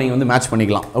சொல்லுவோம், அப்போ நீங்கள் வந்து மேட்ச்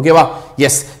பண்ணிக்கலாம். ஓகேவா?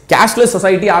 எஸ், கேஷ்லெஸ்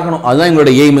சொசைட்டி ஆகணும், அதுதான்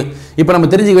எங்களோட எய்ம். இப்போ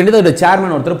நம்ம தெரிஞ்சுக்க வேண்டியது,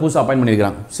 சேர்மன் ஒருத்தர் புதுசாக அப்பாயின்ட்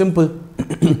பண்ணியிருக்காங்க. சிம்பிள்.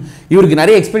 இவருக்கு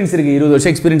நிறைய எக்ஸ்பீரியன்ஸ் இருக்குது, 20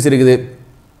 வருஷம் எக்ஸ்பீரியன்ஸ் இருக்குது.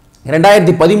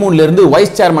 2013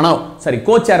 வைஸ் சேர்மனா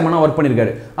கோ சேர்மனா ஒர்க்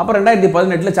பண்ணிருக்காரு. அப்புறம்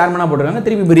 2018 சேர்மனா போட்டிருக்காங்க,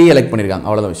 திருப்பி ரீ எலெக்ட் பண்ணிருக்காங்க.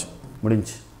 அவ்வளவுதான் விஷயம்,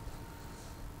 முடிஞ்சு.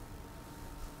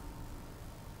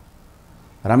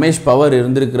 ரமேஷ் பவர்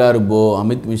இருந்திருக்கிறாரு போ,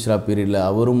 அமித் மிஸ்ரா பீரியட்ல.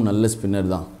 அவரும் நல்ல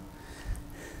ஸ்பின்னர் தான்.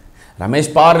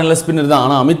 ரமேஷ் பவர் நல்ல ஸ்பின்னர் தான்,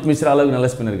 ஆனால் அமித் மிஸ்ரா அளவுக்கு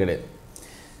நல்ல ஸ்பின்னர் கிடையாது.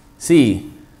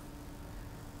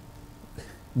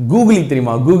 கூகுளி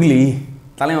தெரியுமா? கூகுளி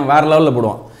தலைவன் வேற லெவலில்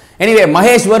போடுவான். Anyway,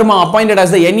 Mahesh Verma appointed as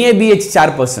the NABH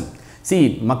chairperson.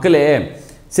 மக்களே,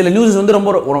 சில நியூஸ் வந்து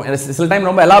சில டைம்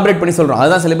ரொம்ப எலாபரேட் பண்ணி சொல்கிறோம்,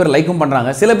 அதுதான் சில பேர் லைக்கும் பண்ணுறாங்க.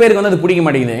 சில பேருக்கு வந்து அது பிடிக்க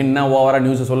மாட்டேங்குது. என்ன ஓவராக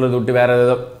நியூஸை சொல்கிறது விட்டு வேறு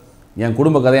ஏதோ என்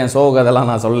குடும்ப கதை, என் சோக கதைலாம்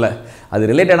நான் சொல்லலை, அது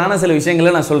ரிலேட்டடான சில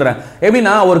விஷயங்களை நான் சொல்கிறேன்.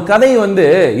 எப்படின்னா, ஒரு கதை வந்து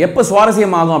எப்போ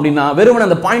சுவாரஸ்யமாகும் அப்படின்னா, வெறுமனே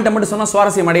அந்த பாயிண்ட்டை மட்டும் சொன்னால்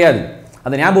சுவாரஸ்யம் அடையாது,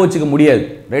 அதை ஞாபகம் வச்சுக்க முடியாது,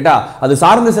 ரைட்டா? அது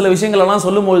சார்ந்த சில விஷயங்களெல்லாம்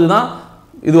சொல்லும்போது தான்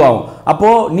இதுவாகும்.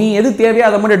 அப்போது நீ எது தேவையோ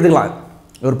அதை மட்டும் எடுத்துக்கலாம்.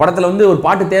 ஒரு படத்தில் வந்து ஒரு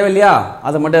பாட்டு தேவையில்லையா,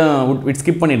 அதை மட்டும்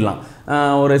ஸ்கிப் பண்ணிடலாம்.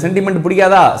 ஒரு சென்டிமெண்ட்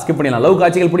பிடிக்காதா, ஸ்கிப் பண்ணிடலாம். லவ்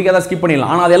காட்சிகள் பிடிக்காதா, ஸ்கிப்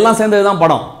பண்ணிடலாம். ஆனால் அதெல்லாம் சேர்ந்தது தான்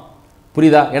படம்,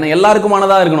 புரியுதா? ஏன்னா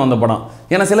எல்லாருக்குமானதாக இருக்கணும் அந்த படம்.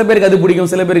 ஏன்னா சில பேருக்கு அது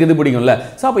பிடிக்கும், சில பேருக்கு இது பிடிக்கும்ல.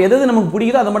 ஸோ அப்போ எது நமக்கு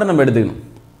பிடிக்குதோ அதை மட்டும் நம்ம எடுத்துக்கணும்.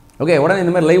 ஓகே, உடனே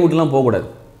இந்த மாதிரி லைவ் விட்டுலாம் போகக்கூடாது.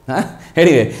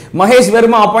 Anyway, Mahesh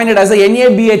Verma appointed as the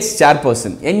NABH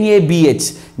chairperson. NABH,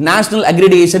 National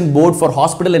Accreditation Board for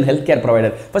Hospital and Healthcare Provider.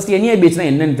 First NABH னா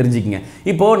என்னன்னு தெரிஞ்சுக்கங்க.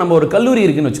 இப்போ நம்ம ஒரு கல்லூரி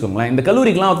இருக்குன்னு வச்சுக்கோங்களேன். இந்த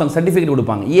கல்லூரிக்குலாம் ஒருத்தங்க சர்டிஃபிகேட்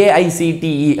கொடுப்பாங்க.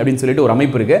 AICTE அப்படின்னு சொல்லிட்டு ஒரு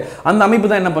அமைப்பு இருக்கு. அந்த அமைப்பு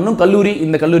தான் என்ன பண்ணும், கல்லூரி,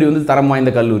 இந்த கல்லூரி வந்து தரம்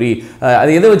வாய்ந்த கல்லூரி,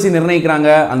 அது எதை வச்சு நிர்ணயிக்கிறாங்க,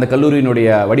 அந்த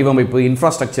கல்லூரியினுடைய வடிவமைப்பு,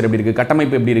 இன்ஃப்ராஸ்ட்ரக்சர் எப்படி இருக்கு,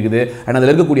 கட்டமைப்பு எப்படி இருக்குது, அண்ட்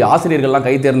அதில் இருக்கக்கூடிய ஆசிரியர்கள்லாம்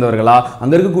கை தேர்ந்தவர்களா,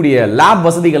 அங்கே இருக்கக்கூடிய லேப்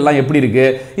வசதிகள்லாம் எப்படி இருக்கு,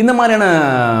 இந்த மாதிரியான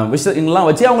விஷயங்கள்லாம்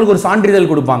வச்சு அவங்களுக்கு ஒரு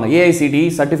சான்றிதழ் கொடுப்பாங்க. AICTE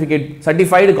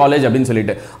சர்டிஃபைடு காலேஜ் அப்படின்னு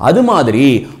சொல்லிட்டு. அது மாதிரி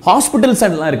ஹாஸ்பிட்டல்ஸ்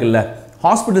எல்லாம் இருக்குல்ல,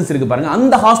 ஹாஸ்பிட்டல்ஸ் இருக்கு பாருங்க,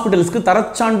 அந்த ஹாஸ்பிட்டல்ஸ்க்கு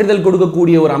தரச்சான்றிதழ்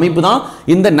கொடுக்கக்கூடிய ஒரு அமைப்பு தான்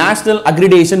இந்த national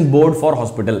accreditation board for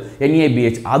hospital,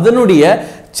 NABH. அதனுடைய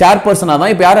சேர்பர்சனா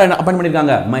தான் இப்போ யாரை அப்பாயிண்ட்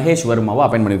பண்ணிருக்காங்க, மகேஷ் வர்மாவை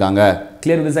அப்பாயிண்ட் பண்ணிருக்காங்க.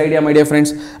 Clear this idea my dear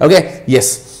friends? Okay,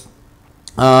 S.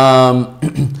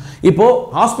 இப்போ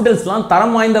ஹாஸ்பிட்டல்ஸ்லாம்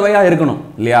தரம் வாய்ந்தவையா இருக்கணும்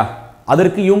இல்லையா,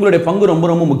 அதற்கு இவங்களுடைய பங்கு ரொம்ப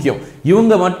ரொம்ப முக்கியம்.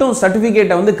 இவங்க மட்டும்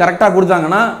சர்டிஃபிகேட்டை வந்து கரெக்டாக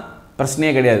கொடுத்தாங்கன்னா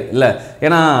பிரச்சனையே கிடையாது இல்லை.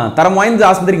 ஏன்னா தரம் வாய்ந்த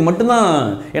ஆஸ்பத்திரிக்கு மட்டும்தான்,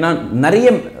 ஏன்னா நிறைய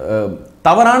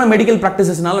தவறான மெடிக்கல்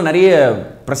ப்ராக்டிசஸ்னால நிறைய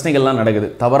பிரச்சனைகள்லாம் நடக்குது.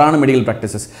 தவறான மெடிக்கல்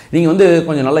ப்ராக்டிசஸ் நீங்கள் வந்து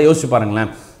கொஞ்சம் நல்லா யோசிச்சு பாருங்களேன்.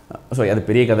 ஸோ அது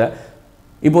பெரிய கதை.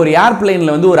 இப்போ ஒரு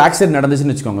ஏர்பிளைனில் வந்து ஒரு ஆக்சிடென்ட்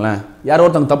நடந்துச்சுன்னு வச்சுக்கோங்களேன், யாரோ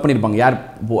ஒருத்தவங்க தப்பு பண்ணியிருப்பாங்க.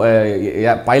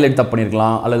 பைலட் தப்பு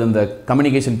பண்ணியிருக்கலாம், அல்லது அந்த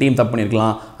கம்யூனிகேஷன் டீம் தப்பு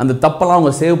பண்ணியிருக்கலாம். அந்த தப்பெல்லாம்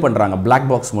அவங்க சேவ் பண்ணுறாங்க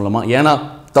பிளாக் பாக்ஸ் மூலமாக. ஏன்னா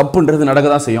தப்புன்றது நடக்க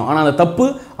தான் செய்யும், ஆனால் அந்த தப்பு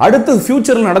அடுத்து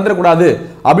ஃபியூச்சரில் நடந்துடக்கூடாது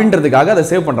அப்படின்றதுக்காக அதை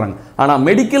சேவ் பண்ணுறாங்க. ஆனால்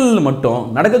மெடிக்கல் மட்டும்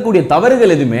நடக்கக்கூடிய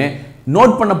தவறுகள் எதுவுமே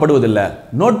நோட் பண்ணப்படுவதில்லை.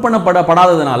 நோட்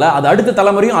பண்ணப்படாததுனால அது அடுத்த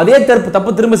தலைமுறையும் அதே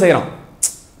தப்பு திரும்ப செய்கிறான்.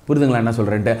 புரிதுங்களா என்ன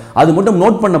சொல்றேன்ட்டு? அது மட்டும்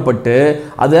நோட் பண்ணப்பட்டு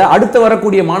அது அடுத்து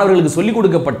வரக்கூடிய மாணவர்களுக்கு சொல்லிக்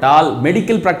கொடுக்கப்பட்டால்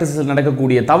மெடிக்கல் பிராக்டிசஸ்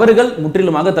நடக்கக்கூடிய தவறுகள்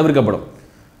முற்றிலுமாக தவிர்க்கப்படும்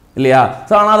இல்லையா?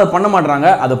 ஸோ ஆனால் அதை பண்ண மாட்டாங்க,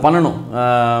 அதை பண்ணணும்.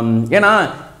 ஏன்னா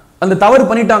அந்த தவறு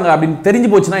பண்ணிட்டாங்க அப்படின்னு தெரிஞ்சு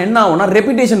போச்சுன்னா என்ன ஆகும்னா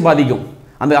ரெப்யூட்டேஷன் பாதிக்கும்,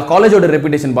 அந்த காலேஜோட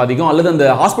ரெப்யூட்டேஷன் பாதிக்கும், அல்லது அந்த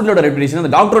ஹாஸ்பிட்டலோட ரெப்யூட்டேஷன்,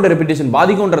 அந்த டாக்டரோட ரெப்யூட்டேஷன்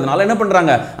பாதிக்கும்ன்றதுனால என்ன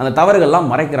பண்றாங்க, அந்த தவறுகள்லாம்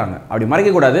மறைக்கிறாங்க. அப்படி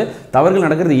மறைக்கக்கூடாது, தவறுகள்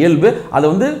நடக்கிறது இயல்பு, அதை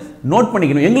வந்து நோட்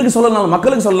பண்ணிக்கணும். எங்களுக்கு சொல்லலாம்,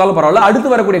 மக்களுக்கு சொல்லலாம் பரவாயில்ல,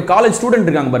 அடுத்து வரக்கூடிய காலேஜ் ஸ்டூடெண்ட்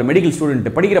இருக்காங்க பாரு, மெடிக்கல்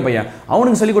ஸ்டூடெண்ட் படிக்கிற பையன்,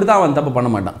 அவனுக்கு சொல்லிக் கொடுத்தா அவன் தப்பு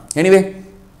பண்ண மாட்டான். எனிவே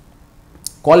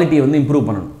குவாலிட்டியை வந்து இம்ப்ரூவ்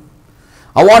பண்ணணும்.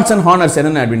 அவார்ட்ஸ் அண்ட் ஹானர்ஸ்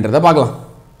என்னென்ன அப்படின்றத பார்க்கலாம்.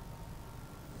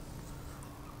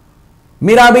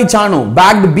 Mirabai Chanu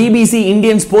bagged BBC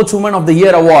Indian Sportswoman of the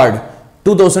Year award.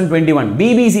 2021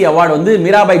 BBC award வந்து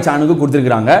மீராபாய் சானுக்கு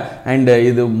கொடுத்திருக்காங்க. அண்ட்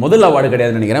இது முதல் அவார்டு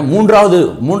கிடையாதுன்னு நினைக்கிறேன்,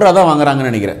 மூன்றாவதா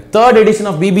வாங்குறாங்கன்னு நினைக்கிறேன். Third edition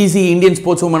of BBC Indian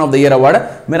sports woman of the year award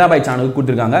Mirabai சானுக்கு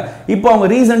கொடுத்திருக்காங்க. இப்போ அவங்க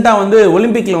ரீசெண்டா வந்து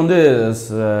ஒலிம்பிக்ல வந்து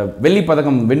வெள்ளி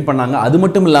பதக்கம் வின் பண்ணாங்க. அது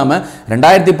மட்டும் இல்லாம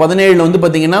 2017 வந்து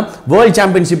பாத்தீங்கன்னா வேர்ல்ட்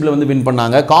சாம்பியன்ஷிப்ல வந்து வின்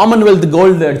பண்ணாங்க. காமன்வெல்த்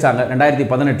கோல்டு அடிச்சாங்க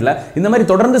 2018ல. இந்த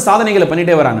மாதிரி தொடர்ந்து சாதனைகளை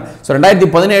பண்ணிட்டே வராங்க. ஸோ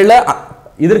 2017ல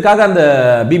இதற்காக அந்த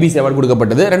BBC அவார்டு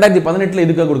கொடுக்கப்பட்டது, 2018ல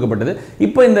இதுக்காக கொடுக்கப்பட்டது.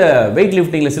 இப்போ இந்த வெயிட்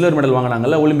லிஃப்டிங்ல சில்வர் மெடல்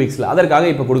வாங்கினாங்கல்ல ஒலிம்பிக்ஸ்ல, அதற்காக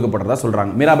இப்போ கொடுக்கப்பட்டதா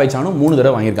சொல்றாங்க. மீராபாய் சானு 3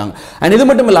 தடவை வாங்கியிருக்காங்க. அண்ட் இது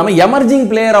மட்டும் இல்லாம emerging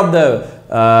player of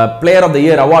the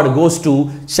year award goes to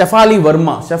Shefali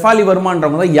Verma. Shefali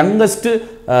வர்மான்றவங்க தான் யங்கஸ்ட்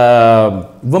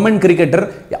விமன் கிரிக்கெட்டர்.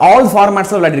 ஆல்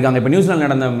ஃபார்மேட்ஸ்ல விளையாடிருக்காங்க. இப்போ நியூசிலாந்து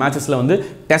நடந்த மேட்சஸ்ல வந்து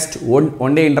test,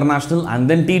 one day international and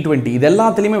then T20 இது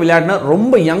எல்லாத்துலயுமே விளையாடின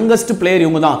ரொம்ப யங்கஸ்ட் பிளேயர்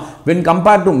இவங்க தான். When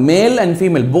compared to male and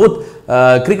female both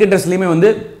கிரிக்கெட்டர்ஸ்லயுமே வந்து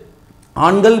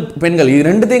ஆண்கள் பெண்கள் இது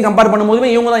ரெண்டுத்தையும் கம்பேர் பண்ணும்போதுமே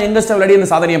இவங்க தான் யங்கஸ்ட் விளையாடி இந்த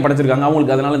சாதனையை படைச்சிருக்காங்க.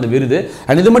 அவங்களுக்கு அதனால இந்த விருது.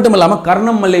 அண்ட் இது மட்டும் இல்லாம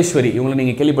கர்ணம் மல்லேஸ்வரி இவங்களை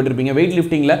நீங்க கேள்விப்பட்டிருப்பீங்க. வெயிட்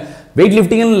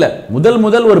லிஃப்டிங்ல இல்ல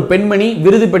முதல் ஒரு பெண்மணி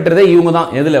விருது பெற்றதே இவங்க தான்.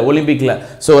 எதுல? ஒலிம்பிக்ல.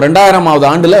 ஸோ 2000வது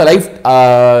ஆண்டுல லைஃப்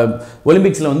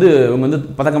ஒலிம்பிக்ஸ்ல வந்து இவங்க வந்து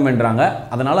பதக்கம் வென்றாங்க.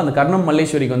 அதனால அந்த கர்ணம்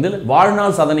மல்லேஸ்வரிக்கு வந்து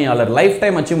வாழ்நாள் சாதனையாளர் லைஃப்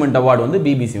டைம் அச்சீவ்மெண்ட் அவார்டு வந்து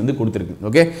BBC வந்து கொடுத்திருக்கு.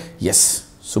 Okay, S,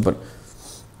 super.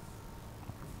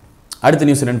 அடுத்த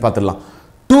நியூஸ் என்னன்னு பார்த்துடலாம்.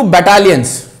 2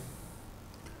 battalions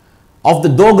of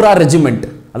the Dogra regiment.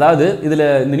 அதாவது இதுல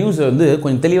இந்த நியூஸ் வந்து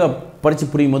கொஞ்சம் தெளிவா படிச்சு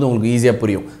புரியும் போது உங்களுக்கு ஈஸியா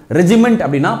புரியும். ரெஜிமெண்ட்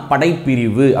அப்படின்னா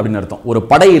படைப்பிரிவு அப்படின்னு அர்த்தம். ஒரு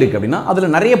படை இருக்கு அப்படின்னா அதுல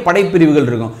நிறைய படைப்பிரிவுகள்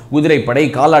இருக்கும். குதிரை படை,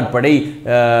 காலாட்படை,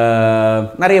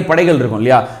 நிறைய படைகள் இருக்கும்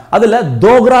இல்லையா? அதுல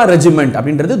தோக்ரா ரெஜிமெண்ட்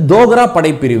அப்படின்றது தோக்ரா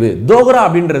படைப்பிரிவு. தோக்ரா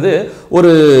அப்படின்றது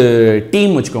ஒரு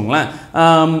டீம் வச்சுக்கோங்களேன்.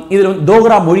 இதுல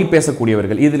தோக்ரா மொழி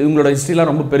பேசக்கூடியவர்கள். இது உங்களோட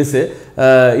ஹிஸ்டரிலாம் ரொம்ப பெருசு.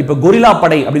 இப்போ கொரில்லா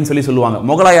படை அப்படின்னு சொல்லுவாங்க.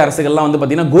 முகலாய அரசுகள்லாம் வந்து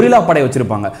பார்த்தீங்கன்னா கொரில்லா படை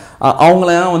வச்சிருப்பாங்க.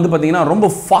 அவங்களாம் வந்து பார்த்தீங்கன்னா ரொம்ப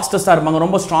ஃபாஸ்டஸ்டா இருப்பாங்க,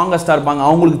 ரொம்ப ஸ்ட்ராங்கஸ்டா இருப்பாங்க.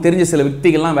 அவங்களுக்கு தெரிஞ்ச சில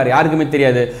வித்திகள்லாம் வேற யாருக்குமே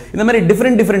தெரியாது. இந்த மாதிரி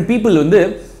டிஃப்ரெண்ட் பீப்புள் வந்து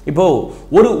இப்போ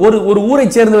ஒரு ஊரை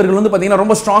சேர்ந்தவர்கள் வந்து பார்த்தீங்கன்னா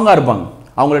ரொம்ப ஸ்ட்ராங்கா இருப்பாங்க.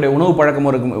 அவங்களுடைய உணவு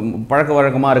பழக்க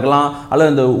வழக்கமாக இருக்கலாம்,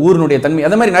 அல்லது அந்த ஊரினுடைய தன்மை,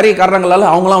 அதே மாதிரி நிறைய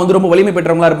காரணங்களால் அவங்களாம் வந்து ரொம்ப வலிமை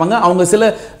பெற்றவங்களா இருப்பாங்க. அவங்க சில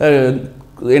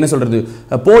என்ன சொல்றது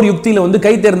போர் யுக்தியில வந்து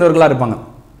கை தேர்ந்தவர்களா இருப்பாங்க.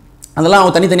 அதெல்லாம்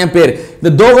அவங்க தனித்தனியாக பேர்.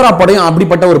 இந்த தோக்ரா படையும்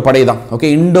அப்படிப்பட்ட ஒரு படை தான். ஓகே,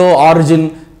 இண்டோ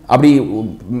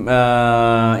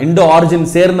ஆரிஜின்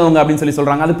சேர்ந்தவங்க அப்படின்னு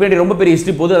சொல்றாங்க. அது பேர் ரொம்ப பெரிய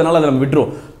ஹிஸ்டரி போகுது, அதனால அதை நம்ம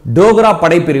விட்டுருவோம். டோக்ரா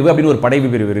படைப்பிரிவு அப்படின்னு ஒரு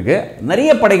படைப்பிரிவு இருக்கு. நிறைய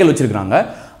படைகள் வச்சிருக்காங்க.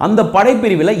 அந்த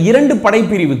படைப்பிரிவில் 2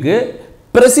 படைப்பிரிவுக்கு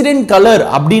பிரசிடென்ட் கலர்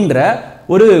அப்படின்ற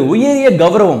ஒரு உயரிய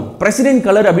கௌரவம். பிரசிடென்ட்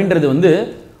கலர் அப்படின்றது வந்து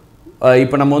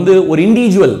இப்போ நம்ம வந்து ஒரு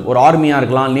இண்டிவிஜுவல், ஒரு ஆர்மியா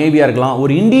இருக்கலாம், நேவியா இருக்கலாம்,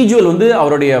 ஒரு இண்டிவிஜுவல் வந்து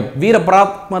அவருடைய வீர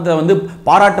பராக்கிரமத்தை வந்து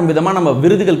பாராட்டும் விதமா நம்ம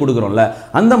விருதுகள் கொடுக்குறோம்ல,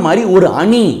 அந்த மாதிரி ஒரு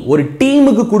அணி, ஒரு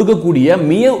டீமுக்கு கொடுக்கக்கூடிய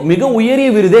மிக உயரிய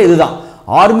விருதே இதுதான்.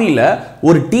 ஆர்மியில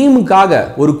ஒரு டீமுக்காக,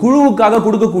 ஒரு குழுவுக்காக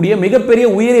கொடுக்கக்கூடிய மிகப்பெரிய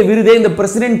உயரிய விருதே இந்த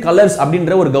பிரசிடென்ட் கலர்ஸ்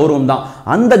அப்படின்ற ஒரு கௌரவம் தான்.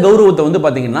 அந்த கௌரவத்தை வந்து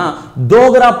பாத்தீங்கன்னா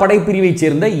தோக்ரா படைப்பிரிவை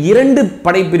சேர்ந்த 2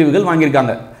 படைப்பிரிவுகள்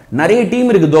வாங்கியிருக்காங்க. நிறைய டீம்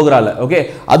இருக்கு தோக்ரால. ஓகே,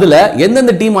 அதுல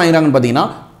எந்தெந்த டீம் வாங்குறாங்கன்னு பாத்தீங்கன்னா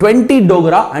 20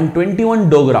 டோக்ரா அண்ட் 21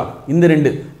 டோக்ரா. இந்த 2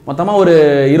 மொத்தமா ஒரு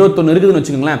 21 இருக்குதுன்னு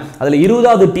வச்சுக்கோங்களேன். அதுல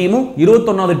 20வது டீமும்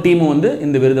 21வது டீமும் வந்து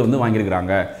இந்த விருதை வந்து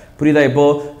வாங்கியிருக்காங்க. புரியுதா? இப்போ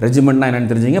ரெஜிமெண்ட்னா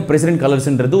என்னன்னு தெரிஞ்சுங்க. பிரசிடென்ட்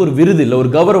கலர்ஸ்ன்றது ஒரு விருது இல்ல, ஒரு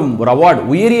கௌரவம், ஒரு அவார்டு.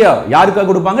 உயரிய யாருக்காக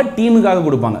கொடுப்பாங்க? டீமுக்காக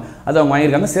கொடுப்பாங்க. அதை அவங்க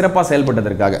வாங்கியிருக்காங்க சிறப்பாக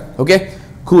செயல்பட்டதற்காக. Okay,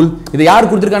 cool. இதை யார்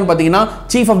கொடுத்திருக்கான்னு பாத்தீங்கன்னா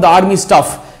chief of the army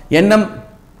staff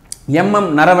MM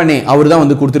Naravane அவர் தான்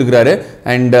வந்து கொடுத்திருக்காரு.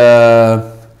 And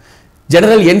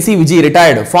general NC Vijay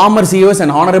retired farmer COS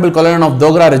and honourable கொலனல் of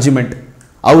Dogra regiment.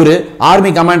 அவரு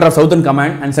army commander of southern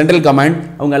command and central command.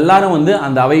 அவங்க எல்லாரும் வந்து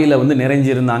அந்த அவையில் வந்து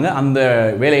நிறைஞ்சிருந்தாங்க. அந்த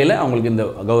வேலையில் அவங்களுக்கு இந்த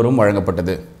கௌரவம்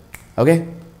வழங்கப்பட்டது. Okay,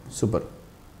 super.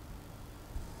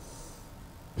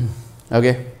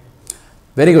 Okay,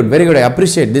 very good. I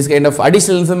appreciate this kind of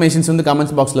additional informations வந்து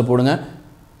கமெண்ட்ஸ் பாக்ஸில் போடுங்க.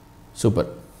 சூப்பர்.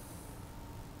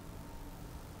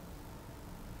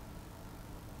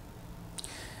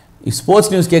 ஸ்போர்ட்ஸ்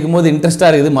நியூஸ் கேட்கும்போது இன்ட்ரெஸ்டாக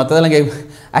இருக்குது, மற்றதெல்லாம்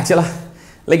ஆக்சுவலாக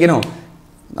லைக்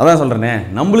அதான் சொல்கிறேனே,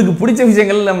 நம்மளுக்கு பிடிச்ச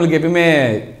விஷயங்கள் நம்மளுக்கு எப்பயுமே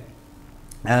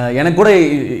எனக்கு கூட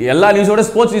எல்லா நியூஸோட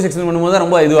ஸ்போர்ட்ஸ் நியூஸ் எக்ஸ்பிளைன் பண்ணும்போது தான்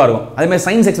ரொம்ப இதுவாக இருக்கும். அதேமாதிரி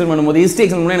சயின்ஸ் எக்ஸ்பிளைன் பண்ணும்போது, ஹிஸ்ட்ரி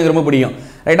எக்ஸ்பிளைன் பண்ணும்போது எனக்கு ரொம்ப பிடிக்கும்.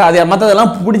 ரைட்டா? அது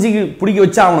மற்றதெல்லாம் பிடிக்க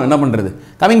வச்சா ஆகணும். என்ன பண்ணுறது?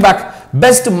 Coming back,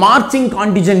 best marching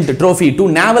contingent trophy to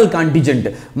naval contingent.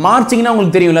 மார்ச்சிங்னா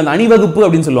உங்களுக்கு தெரியும்ல, அந்த அணிவகுப்பு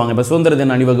அப்படின்னு சொல்லுவாங்க. இப்போ சுதந்திர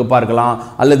தின அணிவகுப்பாக இருக்கலாம்,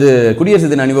 அல்லது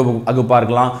குடியரசு தின அணிவகுப்பாக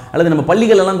இருக்கலாம், அல்லது நம்ம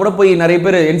பள்ளிகள் எல்லாம் கூட போய் நிறைய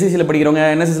பேர் NCCயில் படிக்கிறவங்க,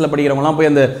 NSSல படிக்கிறவங்கலாம்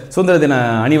போய் அந்த சுதந்திர தின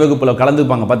அணிவகுப்பில்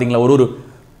கலந்துப்பாங்க. பார்த்தீங்களா? ஒரு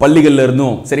பள்ளிகள்ல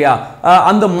இருந்தும். சரியா?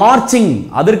 அந்த மார்ச்சிங்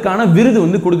அதற்கான விருது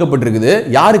வந்து கொடுக்கப்பட்டிருக்குது.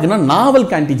 யாருக்குன்னா நாவல்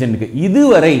கான்டிஜென்ட்க்கு.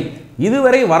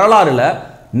 இதுவரை வரலாறுல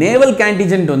நேவல்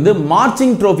கான்டிஜென்ட் வந்து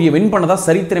மார்ச்சிங் ட்ரோஃபியை வின் பண்ணதா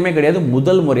சரித்திரமே கிடையாது,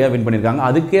 முதல் முறையாக வின் பண்ணியிருக்காங்க.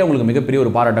 அதுக்கே அவங்களுக்கு மிகப்பெரிய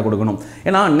ஒரு பாராட்டை கொடுக்கணும்.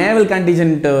 ஏன்னா நேவல்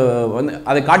கான்டிஜென்ட் வந்து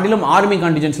அதை காட்டிலும் ஆர்மி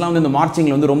கான்டிஜென்ட்ஸ்லாம் வந்து இந்த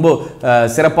மார்ச்சிங்கில் வந்து ரொம்ப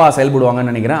சிறப்பாக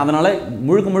செயல்படுவாங்கன்னு நினைக்கிறேன். அதனால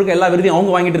முழுக்க எல்லா விருதையும்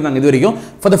அவங்க வாங்கிட்டு இருந்தாங்க இது வரைக்கும்.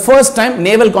 For the first time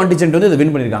naval contingent வந்து இதை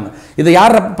வின் பண்ணியிருக்காங்க. இதை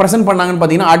யார் பிரசன்ட் பண்ணாங்கன்னு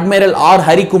பார்த்தீங்கன்னா admiral R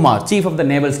Harikumar, chief of the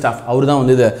naval staff. அவர் தான்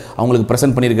வந்து இதை அவங்களுக்கு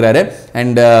பிரசன்ட் பண்ணியிருக்கிறாரு.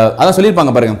 அண்ட் அதான்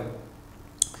சொல்லியிருப்பாங்க பாருங்க,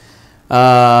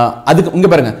 அதுக்கு இங்க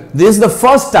பாருங்க, this is the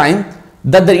first time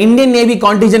that the Indian Navy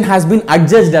contingent has been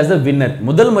adjudged as the winner.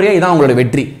 முதல் முறையா இதான் அவங்களோட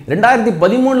வெற்றி.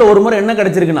 2013ல ஒரு முறை என்ன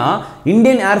கிடைச்சிருக்குன்னா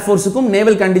இந்தியன் ஏர் ஃபோர்ஸுக்கும்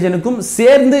நேவல் கான்டிஜென்ட்க்கும்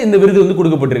சேர்ந்து இந்த விருது வந்து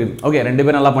கொடுக்கப்பட்டிருக்கு. ஓகே, ரெண்டு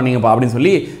பேரும் நல்லா பண்ணீங்கப்பா அப்படின்னு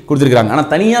சொல்லி கொடுத்துருக்காங்க. ஆனா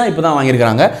தனியா இப்பதான்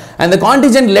வாங்கியிருக்காங்க. and the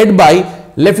contingent led by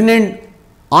Lieutenant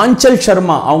Aanchal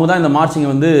Sharma, அவங்க தான் இந்த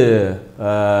மார்ச்சிங் வந்து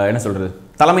என்ன சொல்றது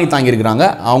தலைமை தாங்கி இருக்கிறாங்க.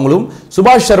 அவங்களும்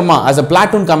சுபாஷ் Sharma as a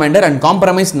platoon commander and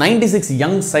compromised 96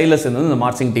 young sailors இந்த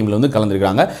மார்ச்சிங் டீம்ல வந்து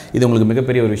கலந்துருக்காங்க. இது உங்களுக்கு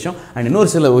மிகப்பெரிய ஒரு விஷயம். அண்ட் இன்னொரு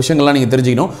சில விஷயங்கள்லாம் நீங்க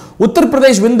தெரிஞ்சுக்கணும்.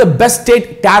 Uttar Pradesh win the best state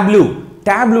tableau.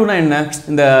 டேப்லூனா என்ன?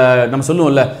 இந்த நம்ம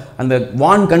சொல்லுவோம்ல அந்த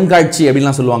வான் கண்காட்சி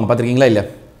அப்படின்லாம் சொல்லுவாங்க, பார்த்துருக்கீங்களா? இல்லை,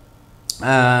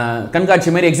 கண்காட்சி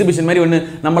மாதிரி எக்ஸிபிஷன் மாதிரி ஒன்று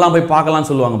நம்மளாம் போய் பார்க்கலாம்னு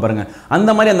சொல்லுவாங்க பாருங்க. அந்த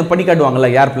மாதிரி அந்த படி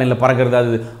காட்டுவாங்கல்ல ஏர்பிளைனில்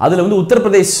பறக்கிறது, அதில் வந்து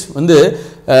உத்தரப்பிரதேஷ் வந்து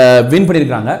வின்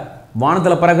பண்ணியிருக்காங்க.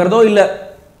 வானத்தில் பறக்கிறதோ இல்லை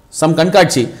சம்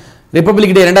கண்காட்சி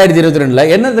ரிப்பப்ளிக் டே 2022ல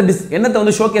என்னத்தை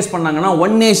வந்து ஷோகேஸ் பண்ணாங்கன்னா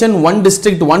one nation one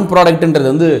district one ப்ராடக்ட்ன்றது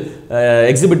வந்து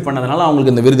எக்ஸிபிட் பண்ணதுனால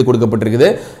அவங்களுக்கு இந்த விருது கொடுக்கப்பட்டிருக்குது.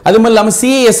 அது மாதிரி இல்லாமல்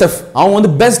CASF அவங்க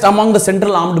வந்து best among the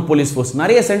central armed police force,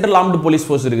 நிறைய சென்ட்ரல் ஆர்ம்டு போலீஸ்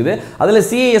ஃபோர்ஸ் இருக்குது, அதில்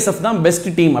CASF தான் பெஸ்ட்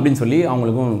டீம் அப்படின்னு சொல்லி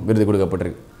அவங்களுக்கும் விருது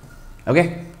கொடுக்கப்பட்டிருக்கு. Okay,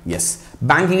 S,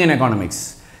 banking and economics.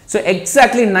 So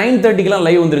exactly 9:30க்குலாம்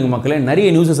live வந்துருக்கு மக்களே. நிறைய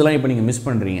நியூஸஸ் எல்லாம் இப்போ நீங்கள் மிஸ்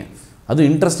பண்ணுறீங்க. அது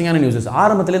இன்ட்ரெஸ்டிங்கான நியூஸஸ்.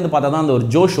 ஆரம்பத்துலேருந்து பார்த்தா தான் அந்த ஒரு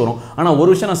ஜோஷ் வரும். ஆனால் ஒரு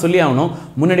விஷயம் நான் சொல்லி ஆகணும்,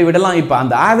 முன்னாடி விடலாம் இப்போ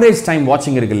அந்த ஆவரேஜ் டைம்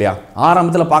வாட்சிங் இருக்கு இல்லையா,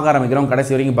 ஆரம்பத்தில் பார்க்க ஆரம்பிக்கிறோம்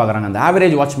கடைசி வரைக்கும் பார்க்குறாங்க. அந்த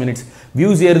ஆவரேஜ் வாட்ச் மினிட்ஸ்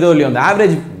வியூஸ் ஏறுதோ இல்லையோ, அந்த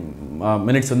ஆவரேஜ்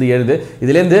மினிட்ஸ் வந்து ஏறுது.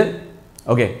 இதுலேருந்து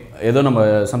ஓகே ஏதோ நம்ம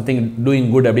சம்திங் டூயிங்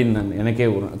குட் அப்படின்னு எனக்கே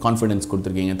ஒரு கான்ஃபிடன்ஸ்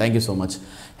கொடுத்துருக்கீங்க. Thank you so much.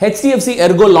 HDFC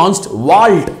Ergo launched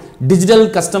Vault digital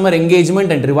customer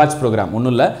engagement and rewards program.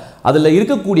 ஒன்றும் இல்லை, அதில்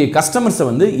இருக்கக்கூடிய கஸ்டமர்ஸை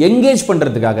வந்து என்கேஜ்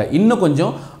பண்ணுறதுக்காக இன்னும்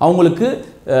கொஞ்சம் அவங்களுக்கு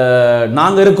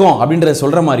நாங்கள் இருக்கோம் அப்படின்றத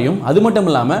சொல்கிற மாதிரியும், அது மட்டும்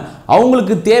இல்லாமல்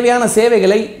அவங்களுக்கு தேவையான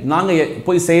சேவைகளை நாங்கள்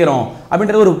போய் செய்கிறோம்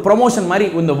அப்படின்ற ஒரு ப்ரொமோஷன் மாதிரி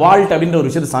இந்த வால்ட் அப்படின்ற ஒரு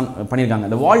விஷயத்தை பண்ணியிருக்காங்க.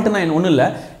 இந்த வால்ட்னா ஒன்றும் இல்லை,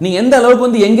 நீங்கள் எந்த அளவுக்கு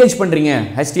வந்து என்கேஜ் பண்ணுறீங்க,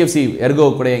 HDFC Ergo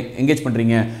கூட என்கேஜ்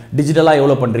பண்ணுறீங்க, டிஜிட்டலாக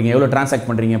எவ்வளோ பண்ணுறீங்க, எவ்வளோ டிரான்சாக்ட்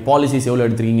பண்ணுறீங்க, பாலிசிஸ் எவ்வளோ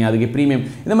எடுத்துருக்கீங்க, அதுக்கு ப்ரீமியம்,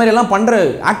 இந்த மாதிரி எல்லாம் பண்ணுற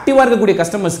ஆக்டிவாக இருக்கக்கூடிய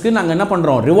கஸ்டமர்ஸ்க்கு நாங்கள் என்ன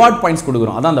பண்ணுறோம், ரிவார்ட் பாயிண்ட்ஸ்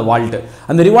கொடுக்குறோம். அதான் அந்த வால்ட்.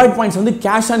 அந்த ரிவார்ட் பாயிண்ட்ஸ் வந்து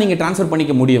கேஷாக நீங்கள் ட்ரான்ஸ்ஃபர்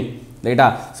பண்ணிக்க முடியும், ரைட்டா?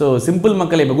 ஸோ சிம்பிள்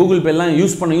மக்கள் இப்போ கூகுள் பேலாம்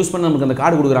யூஸ் பண்ண நமக்கு அந்த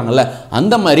கார்டு கொடுக்குறாங்கல்ல,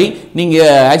 அந்த மாதிரி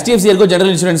நீங்கள் HDFC Ergo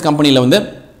ஜெனரல் இன்சூரன்ஸ் கம்பெனியில் வந்து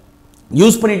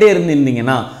யூஸ் பண்ணிகிட்டே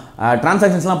இருந்தீங்கன்னா,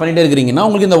 டிரான்சாக்ஷன்ஸ்லாம் பண்ணிகிட்டே இருக்கிறீங்கன்னா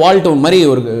உங்களுக்கு இந்த வால்ட் மாதிரி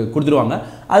ஒரு கொடுத்துருவாங்க.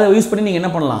 அதை யூஸ் பண்ணி நீங்கள்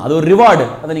என்ன பண்ணலாம், அது ஒரு ரிவார்டு,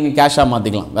 அதை நீங்கள் கேஷாக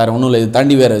மாற்றிக்கலாம். வேறு ஒன்றும் இல்லை, இது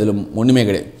தாண்டி வேறு இதில் ஒன்றுமே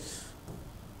கிடையாது.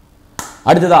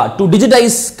 அடுத்ததா, to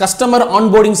digitise customer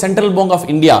onboarding central bank of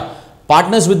India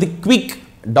partners with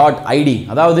quick.id.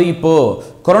 அதாவது இப்போ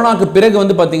கொரோனாக்கு பிறகு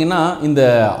வந்து பார்த்தீங்கன்னா இந்த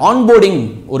ஆன்போர்டிங்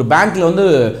ஒரு பேங்க்ல வந்து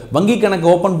வங்கி கணக்கு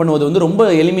ஓப்பன் பண்ணுவது வந்து ரொம்ப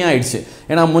எளிமையாயிடுச்சு.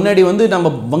 ஏன்னா முன்னாடி வந்து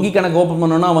நம்ம வங்கி கணக்கு ஓப்பன்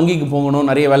பண்ணோம்னா வங்கிக்கு போகணும்,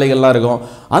 நிறைய வேலைகள்லாம் இருக்கும்.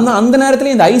 அந்த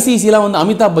நேரத்தில் இந்த ஐசிசிலாம் வந்து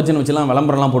அமிதாப் பச்சன் வச்சுலாம்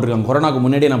விளம்பரம்லாம் போட்டிருக்காங்க. கொரோனாக்கு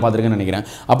முன்னாடியே நான் பார்த்துருக்கேன்னு நினைக்கிறேன்.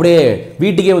 அப்படியே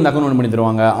வீட்டுக்கே வந்து அக்கௌண்ட் பண்ணி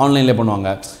தருவாங்க, ஆன்லைனில்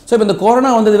பண்ணுவாங்க. ஸோ இப்போ இந்த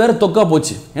கொரோனா வந்தது வேற தொக்கா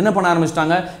போச்சு. என்ன பண்ண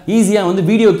ஆரம்பிச்சிட்டாங்க, ஈஸியாக வந்து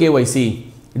வீடியோ KYC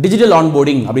டிஜிட்டல்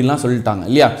ஆன்போர்டிங் அப்படின்லாம் சொல்லிட்டாங்க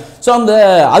இல்லையா. ஸோ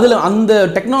அந்த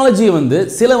டெக்னாலஜி வந்து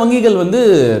சில வங்கிகள் வந்து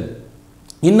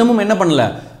இன்னமும் என்ன பண்ணல,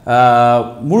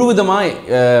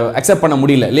 முழுவதுமாக அக்செப்ட் பண்ண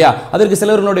முடியல இல்லையா. அதற்கு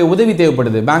சிலருடைய உதவி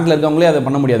தேவைப்படுது, பேங்க்ல இருக்கவங்களே அதை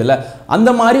பண்ண முடியாதுல்ல.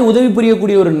 அந்த மாதிரி உதவி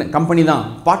புரியக்கூடிய ஒரு கம்பெனி தான்,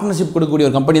 பார்ட்னர்ஷிப் கொடுக்கக்கூடிய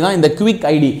ஒரு கம்பெனி தான் இந்த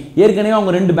QuickID. ஏற்கனவே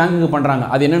அவங்க 2 பேங்க்குக்கு பண்ணுறாங்க.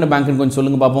 அது என்னென்ன பேங்க்னு கொஞ்சம்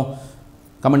சொல்லுங்க பார்ப்போம்,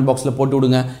 கமெண்ட் பாக்ஸில் போட்டு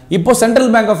விடுங்க. இப்போ சென்ட்ரல்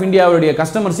பேங்க் ஆஃப் இந்தியாவுடைய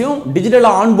கஸ்டமர்ஸையும்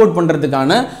டிஜிட்டலாக ஆன்போர்ட்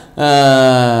பண்ணுறதுக்கான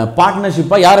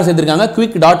பார்ட்னர்ஷிப்பாக யாரை சேர்த்துருக்காங்க,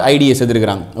 Quick.id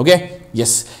சேர்த்துருக்காங்க. Okay,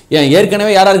 S.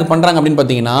 ஏற்கனவே யாருக்கு பண்ணுறாங்க அப்படின்னு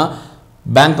பார்த்தீங்கன்னா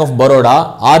bank of Baroda,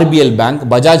 RBL bank,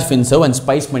 Bajaj Finserv and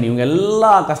spice மணி, இவங்க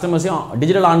எல்லா கஸ்டமர்ஸையும்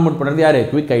டிஜிட்டல் ஆன்போர்ட் பண்ணுறது யார்,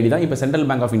 QuickID தான். இப்போ சென்ட்ரல்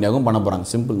பேங்க் ஆஃப் இந்தியாவுக்கும் பண்ண போகிறாங்க.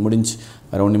 சிம்பிள், முடிஞ்சு,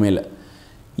 வேறு ஒன்றுமே இல்லை.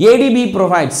 ADB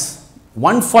provides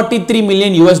 $143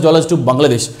 million to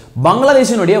Bangladesh.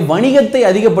 பங்களாதேஷினுடைய வணிகத்தை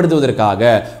அதிகப்படுத்துவதற்காக,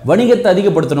 வணிகத்தை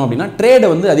அதிகப்படுத்தணும் அப்படின்னா ட்ரேடை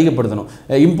வந்து அதிகப்படுத்தணும்,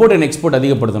 இம்போர்ட் அண்ட் எக்ஸ்போர்ட்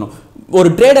அதிகப்படுத்தணும். ஒரு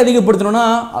ட்ரேட் அதிகப்படுத்தணும்னா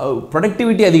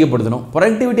ப்ரொடக்டிவிட்டி அதிகப்படுத்தணும்.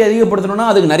 ப்ரொடக்டிவிட்டி அதிகப்படுத்தணும்னா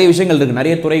அதுக்கு நிறைய விஷயங்கள் இருக்குது,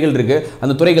 நிறைய துறைகள் இருக்குது.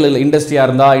 அந்த துறைகளில் இண்டஸ்ட்ரியாக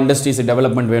இருந்தால் இண்டஸ்ட்ரீஸ்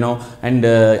டெவலப்மெண்ட் வேணும், அண்ட்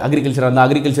அக்ரிகல்ச்சராக இருந்தால்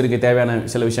அக்ரிகல்ச்சருக்கு தேவையான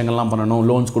சில விஷயங்கள்லாம் பண்ணணும்,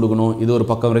 லோன்ஸ் கொடுக்கணும், இது ஒரு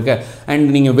பக்கம் இருக்குது. அண்ட்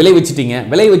நீங்கள் விளை வச்சுட்டீங்க,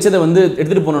 விளை வச்சதை வந்து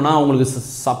எடுத்துகிட்டு போகணுன்னா உங்களுக்கு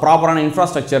ப்ராப்பரான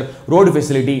இன்ஃப்ராஸ்ட்ரக்சர், ரோடு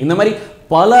ஃபெசிலிட்டி, இந்த மாதிரி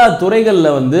பல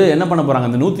துறைகளில் வந்து என்ன பண்ண போகிறாங்க,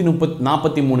 அந்த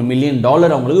 $143 மில்லியன்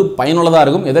அவங்களுக்கு பயனுள்ளதாக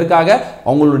இருக்கும். எதற்காக?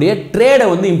 அவங்களுடைய ட்ரேடை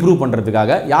வந்து இம்ப்ரூவ்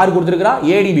பண்ணுறதுக்காக. யார் கொடுத்துருக்கா?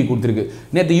 ஏடிபி கொடுத்துருக்கு.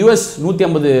 நேற்று US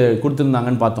 150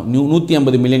 கொடுத்துருந்தாங்கன்னு பார்த்தோம்,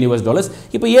 $150 மில்லியன்.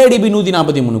 இப்போ ஏடிபி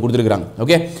 143 கொடுத்துருக்காங்க.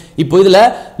 ஓகே, இப்போ இதில்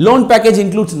loan package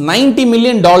includes $90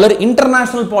 million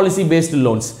international policy based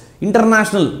loans.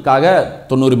 இன்டர்நேஷனலுக்காக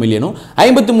 90 மில்லியனும்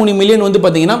 53 million வந்து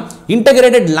பார்த்தீங்கன்னா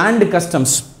இன்டகிரேட்டட் லேண்ட்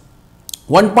கஸ்டம்ஸ்,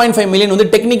 1.5 மில்லியன் வந்து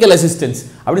டெக்னிக்கல் அசிஸ்டன்ஸ்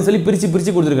அப்படின்னு சொல்லி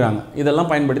பிரித்து கொடுத்துருக்காங்க. இதெல்லாம்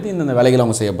பயன்படுத்தி இந்த வேலைகளை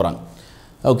அவங்க செய்ய போகிறாங்க.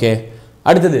 ஓகே,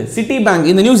 அடுத்தது சிட்டி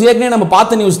பேங்க். இந்த நியூஸ் ஏற்கனவே நம்ம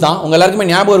பார்த்த நியூஸ் தான், உங்கள்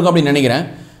எல்லாருக்குமே ஞாபகம் இருக்கும் அப்படின்னு நினைக்கிறேன்.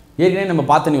 ஏற்கனவே நம்ம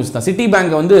பார்த்த நியூஸ் தான். சிட்டி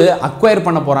பேங்க் வந்து அக்வயர்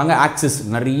பண்ண போகிறாங்க ஆக்சிஸ்.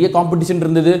 நிறைய காம்படிஷன்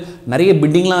இருந்தது, நிறைய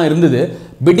பிட்டிங்லாம் இருந்தது.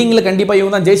 பிட்டிங்கில் கண்டிப்பாக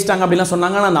இவங்க தான் ஜெயிச்சிட்டாங்க அப்படிலாம்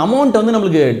சொன்னாங்க. ஆனால் அந்த அமௌண்ட் வந்து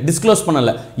நம்மளுக்கு டிஸ்க்ளோஸ்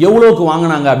பண்ணலை, எவ்வளோக்கு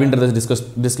வாங்கினாங்க அப்படின்றத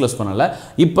டிஸ்க்ளோஸ் பண்ணலை.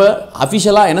 இப்போ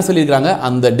அஃபிஷியலாக என்ன சொல்லியிருக்காங்க,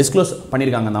 அந்த டிஸ்க்ளோஸ்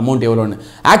பண்ணியிருக்காங்க அந்த அமௌண்ட் எவ்வளோன்னு.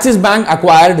 Axis bank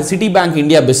acquired city bank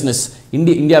India business.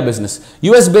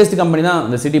 US based company தான்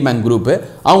இந்த சிட்டி பேங்க் குரூப்.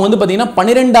 அவங்க வந்து பார்த்தீங்கன்னா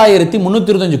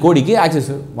 12,325 கோடிக்கு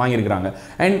ஆக்சிஸ் வாங்கியிருக்கிறாங்க.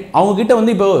 அண்ட் அவங்க கிட்ட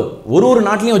வந்து இப்போ ஒரு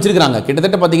நாட்டிலையும் வச்சிருக்காங்க.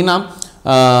 கிட்டத்தட்ட பார்த்தீங்கன்னா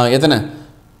எத்தனை,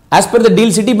 as per the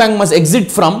deal city bank must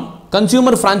exit from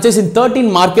consumer franchise in 13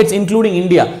 markets including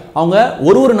India. அவங்க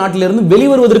ஒரு நாட்டிலிருந்து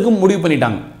வெளிவருவதற்கும் முடிவு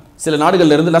பண்ணிட்டாங்க. சில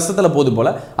நாடுகள்ல இருந்து நஷ்டத்தில் போது போல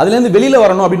அதுலேருந்து வெளியில்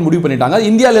வரணும் அப்படின்னு முடிவு பண்ணிட்டாங்க.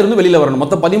 இந்தியாவிலேருந்து வெளியில் வரணும்.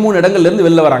 மொத்தம் 13 இடங்கள்லேருந்து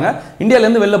வெளில வராங்க.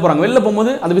 இந்தியாவிலேருந்து வெளில போகிறாங்க. வெளில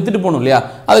போகும்போது அதை வித்துட்டு போகணும் இல்லையா,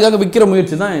 அதுக்காக விற்கிற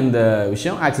முயற்சி தான் இந்த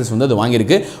விஷயம். ஆக்சிஸ் வந்து அது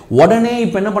வாங்கியிருக்கு. உடனே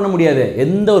இப்போ என்ன பண்ண முடியாது,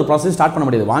 எந்த ஒரு ப்ராசஸ் ஸ்டார்ட் பண்ண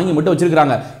முடியாது, வாங்கி மட்டும்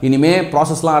வச்சிருக்காங்க. இனிமே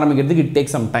ப்ராசஸ்லாம் ஆரம்பிக்கிறதுக்கு it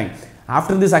take some time.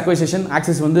 After this acquisition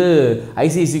axis வந்து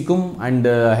ஐசிஐசிக்கும் அண்ட்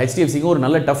ஹெச்டிஎஃப்சிக்கும் ஒரு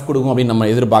நல்ல டஃப் கொடுக்கும் அப்படின்னு நம்ம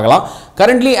எதிர்பார்க்கலாம்.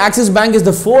 Currently axis bank is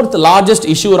the 4th largest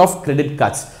issuer of credit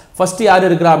cards. First யார்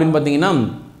இருக்கிறா அப்படின்னு பார்த்தீங்கன்னா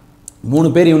 3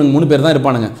 பேர். இவனுக்கு 3 பேர் தான்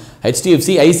இருப்பானுங்க,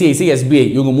 ஹெச்டிஎஃப்சி, ஐசிஐசி, எஸ்பிஐ.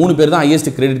 இவங்க 3 பேர் தான் ஹையஸ்ட்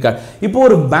கிரெடிட் கார்டு. இப்போ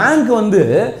ஒரு பேங்க் வந்து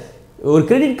ஒரு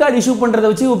கிரெடிட் கார்டு இஷ்யூ பண்ணுறதை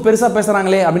வச்சு பெருசாக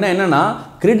பேசுகிறாங்களே அப்படின்னா என்னன்னா,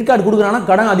 கிரெடிட் கார்டு கொடுக்குறானா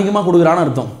கடன் அதிகமாக கொடுக்குறான்னு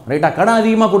அர்த்தம். ரைட்டா, கடன்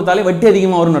அதிகமாக கொடுத்தாலே வட்டி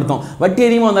அதிகமாக வரும்னு அர்த்தம். வட்டி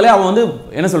அதிகமாக வந்தாலே அவன் வந்து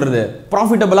என்ன சொல்கிறது,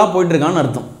 ப்ராஃபிட்டபுளாக போயிட்டு இருக்கான்னு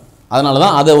அர்த்தம். அதனால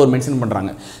தான் அதை ஒரு மென்ஷன்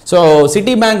பண்ணுறாங்க. ஸோ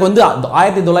சிட்டி பேங்க் வந்து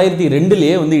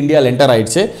 1902 வந்து இந்தியாவில் என்டர்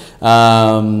ஆயிடுச்சு.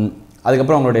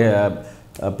 அதுக்கப்புறம் அவங்களுடைய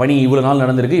பணி இவ்வளோ நாள்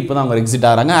நடந்திருக்கு. இப்போ தான் அவங்க எக்ஸிட்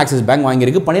ஆகிறாங்க. ஆக்சிஸ் பேங்க்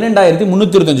வாங்கியிருக்கு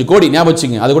 12,325 கோடி. ஞாபகம்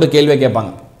வச்சுங்க, அது கூட கேள்வியாக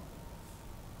கேட்பாங்க.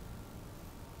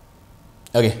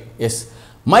 Okay, S.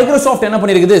 மைக்ரோசாஃப்ட் என்ன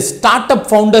பண்ணியிருக்குது, start up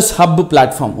founders hub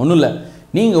platform. ஒன்றும் இல்லை,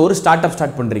 நீங்கள் ஒரு ஸ்டார்ட் அப்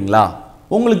ஸ்டார்ட் பண்ணுறீங்களா,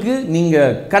 உங்களுக்கு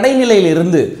நீங்கள்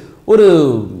கடைநிலையிலிருந்து ஒரு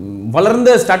வளர்ந்த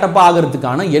ஸ்டார்ட் அப்பாக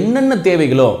ஆகிறதுக்கான என்னென்ன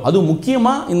தேவைகளோ, அது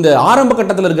முக்கியமாக இந்த ஆரம்ப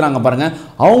கட்டத்தில் இருக்கிறாங்க பாருங்கள்,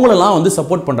 அவங்களெல்லாம் வந்து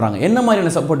சப்போர்ட் பண்ணுறாங்க. என்ன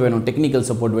மாதிரியான சப்போர்ட் வேணும், டெக்னிக்கல்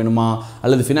சப்போர்ட் வேணுமா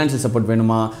அல்லது ஃபினான்ஷியல் சப்போர்ட்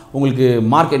வேணுமா, உங்களுக்கு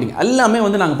மார்க்கெட்டிங் எல்லாமே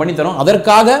வந்து நாங்கள் பண்ணித்தரோம்.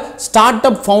 அதற்காக ஸ்டார்ட்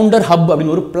அப் ஃபவுண்டர் ஹப்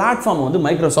அப்படின்னு ஒரு பிளாட்ஃபார்ம் வந்து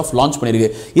மைக்ரோசாஃப்ட் லான்ச் பண்ணியிருக்கு.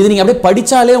 இது நீங்கள் அப்படியே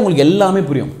படித்தாலே உங்களுக்கு எல்லாமே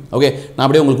புரியும். ஓகே, நான்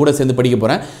அப்படியே உங்களுக்கு கூட சேர்ந்து படிக்க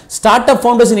போகிறேன். Start up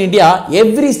founders in India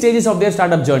every stages of their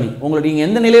start up journey. உங்களுக்கு நீங்கள்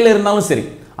எந்த நிலையில் இருந்தாலும் சரி,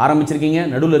 ஆரம்பிச்சிருக்கீங்க,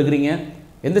 நடுவில் இருக்கிறீங்க,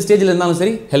 எந்த ஸ்டேஜில் இருந்தாலும்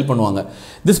சரி ஹெல்ப் பண்ணுவாங்க.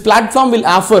 This platform will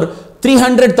offer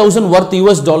 $300,000 worth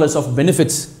US of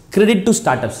benefits credit to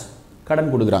start ups.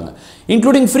 கடன் கொடுக்குறாங்க,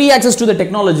 including free access to the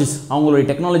technologies. அவங்களுடைய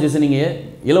டெக்னாலஜிஸை நீங்கள்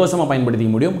இலவசமாக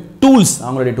பயன்படுத்திக்க முடியும். டூல்ஸ்,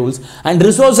 அவங்களுடைய tools and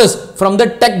resources from the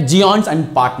tech ஜியான்ஸ் and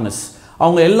partners.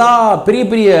 அவங்க எல்லா பெரிய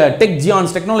பெரிய டெக்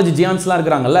ஜியான்ஸ், டெக்னாலஜி ஜியான்ஸ்லாம்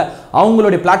இருக்கிறாங்கல்ல,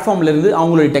 அவங்களுடைய பிளாட்ஃபார்ம்லேருந்து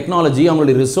அவங்களுடைய டெக்னாலஜி,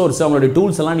 அவங்களுடைய ரிசோர்ஸ், அவங்களுடைய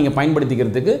டூல்ஸ் எல்லாம் நீங்கள்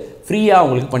பயன்படுத்திக்கிறதுக்கு ஃப்ரீயாக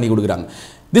அவங்களுக்கு பண்ணி கொடுக்குறாங்க.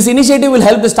 This initiative will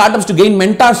help the startups to gain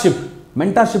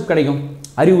mentorship கிடைக்கும்,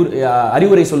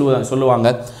 அறிவுரை சொல்லுவாங்க,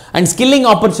 and skilling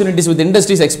opportunities with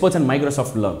industries experts and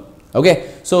Microsoft learn. Okay,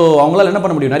 so அவங்களால என்ன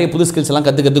பண்ண முடியும், நிறைய புது ஸ்கில்ஸ் எல்லாம்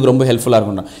கற்றுக்கிறதுக்கு ரொம்ப ஹெல்ப்ஃபுல்லாக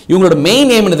இருக்கும். இவங்களோட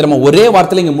மெயின் எய்ம் என்ன தெரியுமா, ஒரே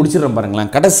வார்த்தையில் இங்கே முடிச்சிடுறோம்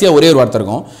பாருங்களேன், கடைசியாக ஒரே ஒரு வார்த்தை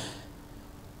இருக்கும்,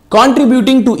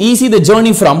 contributing to ease the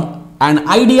journey from an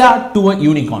idea to a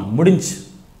unicorn. முடிஞ்சு.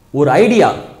 ஒரு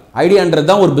ஐடியான்றது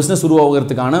தான் ஒரு பிஸ்னஸ்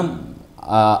உருவாகிறதுக்கான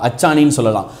அச்சாணின்னு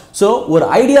சொல்லலாம். ஸோ ஒரு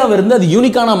ஐடியாவை இருந்து அது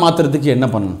யூனிக்கானாக மாற்றுறதுக்கு என்ன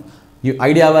பண்ணணும்,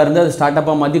 ஐடியாவாக இருந்து அது ஸ்டார்ட்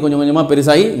அப்பாக மாற்றி கொஞ்சம் கொஞ்சமாக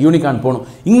பெருசாகி யூனிகான் போகணும்.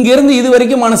 இங்கேருந்து இது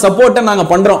வரைக்குமான சப்போர்ட்டை நாங்கள்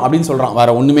பண்ணுறோம் அப்படின்னு சொல்கிறோம்,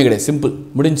 வேறு ஒன்றுமே கிடையாது, சிம்பிள்,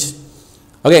 முடிஞ்சு.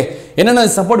 ஓகே, என்னென்ன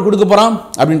சப்போர்ட் கொடுக்க போகிறோம்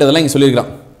அப்படின்றதெல்லாம் இங்கே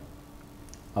சொல்லியிருக்கிறான்,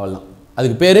 அவ்வளோதான்.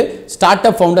 அதுக்கு பேர் start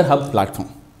up founder hub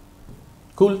platform.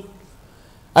 Cool.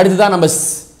 அடுத்துதான் நம்ம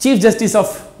சீஃப் ஜஸ்டிஸ்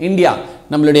ஆஃப் இந்தியா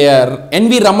நம்மளுடைய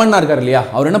NV ரமண்ணா இருக்கார் இல்லையா,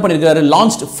 அவர் என்ன பண்ணியிருக்காரு,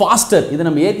 லான்ச்ட் ஃபாஸ்டர். இதை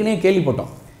நம்ம ஏற்கனவே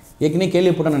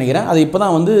கேள்விப்பட்டோம்னு நினைக்கிறேன். அது இப்போ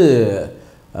தான் வந்து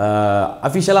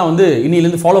அஃபிஷியலாக வந்து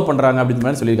இன்னிலேருந்து ஃபாலோ பண்ணுறாங்க அப்படின்னு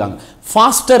மாதிரி சொல்லியிருக்காங்க.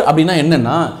 ஃபாஸ்டர் அப்படின்னா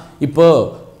என்னென்னா, இப்போ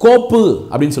கோப்பு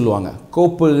அப்படின்னு சொல்லுவாங்க,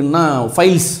 கோப்புன்னா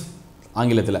ஃபைல்ஸ்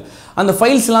ஆங்கிலத்தில். அந்த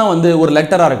ஃபைல்ஸ்லாம் வந்து ஒரு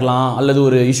லெட்டராக இருக்கலாம், அல்லது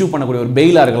ஒரு இஷ்யூ பண்ணக்கூடிய ஒரு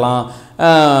பெயிலாக இருக்கலாம்,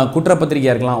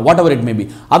 குற்றப்பத்திரிகையாக இருக்கலாம், வாட் எவர் இட் மேபி.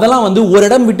 அதெல்லாம் வந்து ஒரு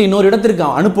இடம் விட்டு இன்னொரு இடத்திற்கு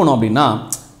அனுப்பணும் அப்படின்னா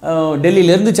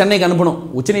டெல்லியிலேருந்து சென்னைக்கு அனுப்பணும்.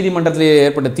 உச்சநீதிமன்றத்தில்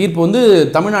ஏற்பட்ட தீர்ப்பு வந்து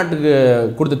தமிழ்நாட்டுக்கு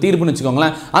கொடுத்த தீர்ப்புன்னு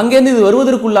வச்சுக்கோங்களேன். அங்கேருந்து இது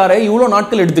வருவதற்குள்ளார இவ்வளோ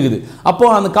நாட்கள் எடுத்துக்குது.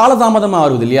 அப்போது அந்த காலதாமதமாக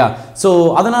வருது இல்லையா? ஸோ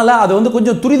அதனால் அதை வந்து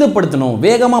கொஞ்சம் துரிதப்படுத்தணும்,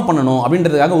 வேகமாக பண்ணணும்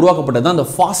அப்படின்றதுக்காக உருவாக்கப்பட்டது தான் அந்த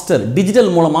ஃபாஸ்டர் டிஜிட்டல்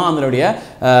மூலமாக அதனுடைய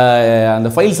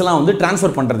அந்த ஃபைல்ஸ் எல்லாம் வந்து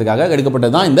ட்ரான்ஸ்ஃபர் பண்ணுறதுக்காக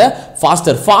எடுக்கப்பட்டது தான் இந்த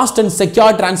fast and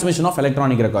secure transmission of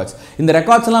electronic records. இந்த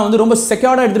ரெக்கார்ட்ஸ் எல்லாம் வந்து ரொம்ப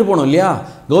செக்யூர்டாக எடுத்துகிட்டு போகணும் இல்லையா?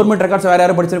 கவர்மெண்ட் ரெக்கார்ட்ஸ் வேறு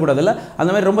யாரும் படிச்சிடக்கூடாது இல்லை, அந்த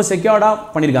மாதிரி ரொம்ப செக்யூர்டாக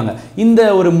பண்ணியிருக்காங்க. இந்த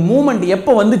ஒரு மூவ்மெண்ட்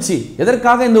எப்போ வந்துச்சு,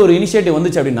 எதற்காக இந்த ஒரு இனிஷியேட்டிவ்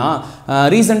வந்துச்சு அப்படின்னா,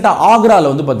 ரீசெண்டாக ஆக்ராவில்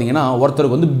வந்து பார்த்தீங்கன்னா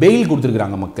ஒருத்தருக்கு வந்து பெயில்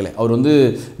கொடுத்துருக்காங்க மக்களே. அவர் வந்து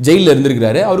ஜெயிலில்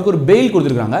இருந்திருக்கிறாரு, அவருக்கு ஒரு பெயில்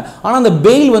கொடுத்துருக்காங்க. ஆனால் அந்த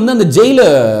பெயில் வந்து அந்த ஜெயிலை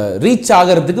ரீச்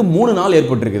ஆகிறதுக்கு 3 நாள்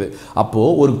ஏற்பட்டிருக்குது.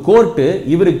 அப்போது ஒரு கோர்ட்டு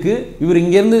இவர்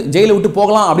இங்கேருந்து ஜெயிலை விட்டு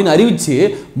போகலாம் அப்படின்னு அறிவிச்சு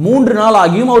 3 நாள்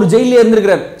ஆகியும் அவர் ஜெயிலே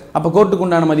இருந்திருக்கிறார். அப்போ கோர்ட்டுக்கு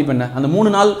உண்டான மதிப்பு என்ன? அந்த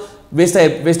 3 நாள்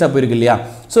வேஸ்ட்டாக போயிருக்கு இல்லையா?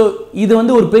 ஸோ இது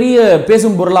வந்து ஒரு பெரிய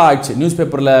பேசும் பொருளாக ஆச்சு. நியூஸ்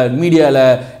பேப்பரில், மீடியாவில்,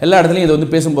 எல்லா இடத்துலையும் இது வந்து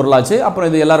பேசும் பொருளாச்சு. அப்புறம்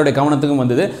இது எல்லாருடைய கவனத்துக்கும்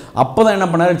வந்தது. அப்போ தான் என்ன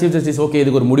பண்ணார் சீஃப் ஜஸ்டிஸ், ஓகே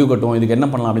இதுக்கு ஒரு முடிவு கட்டும், இதுக்கு என்ன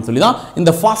பண்ணலாம் அப்படின்னு சொல்லி தான்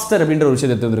இந்த ஃபாஸ்டர் அப்படின்ற ஒரு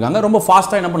விஷயத்தை எடுத்துருக்காங்க. ரொம்ப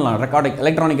ஃபாஸ்ட்டாக என்ன பண்ணலாம்,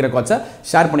 எலக்ட்ரானிக் ரெக்கார்ட்ஸை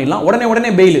ஷேர் பண்ணிடலாம்.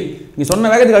 உடனே பெயில், நீ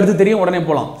சொன்ன வேகத்துக்கு அடுத்து தெரியும், உடனே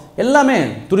போகலாம். எல்லாமே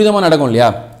துரிதமாக நடக்கும் இல்லையா?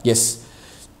 S.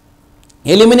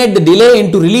 Eliminate the delay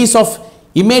in to release of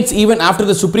image even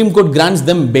after the supreme court grants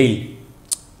them fail.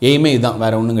 எய்மே இதுதான்,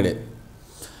 வேற ஒன்றும் கிடையாது.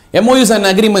 எம்ஓயூஸ் அண்ட்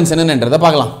அக்ரிமெண்ட்ஸ் என்னன்றதை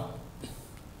பார்க்கலாம்.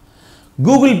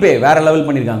 கூகுள் பே வேற லெவல்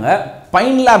பண்ணியிருக்காங்க.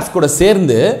 பைன் லேப்ஸ் கூட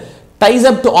சேர்ந்து dies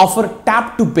up to offer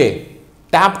tape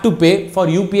to pay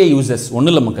for UPI users.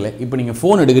 ஒன்றும் இல்லை மக்களே, இப்போ நீங்கள்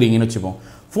ஃபோன் எடுக்கிறீங்கன்னு வச்சுப்போம்.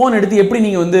 ஃபோன் எடுத்து எப்படி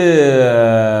நீங்கள் வந்து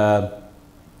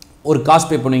ஒரு காசு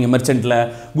பே பண்ணுவீங்க? மெர்ச்சென்ட்டில்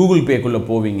கூகுள் பேக்குள்ளே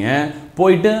போவீங்க,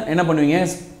 போயிட்டு என்ன பண்ணுவீங்க,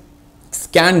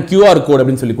 ஸ்கேன் QR கோட்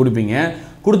அப்படின்னு சொல்லி கொடுப்பீங்க.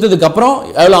 கொடுத்ததுக்கப்புறம்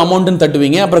எவ்வளோ அமௌண்ட்டுன்னு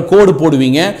தட்டுவீங்க, அப்புறம் கோடு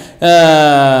போடுவீங்க.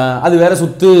 அது வேற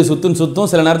சுற்றும்,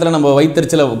 சில நேரத்தில் நம்ம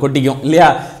வயிற்றுச்சலை கொட்டிக்கும் இல்லையா?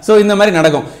 ஸோ இந்த மாதிரி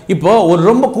நடக்கும். இப்போது ஒரு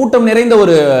ரொம்ப கூட்டம் நிறைந்த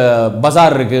ஒரு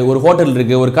பஜார் இருக்குது, ஒரு ஹோட்டல்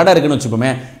இருக்குது, ஒரு கடை இருக்குன்னு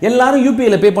வச்சுப்போமே, எல்லாரும்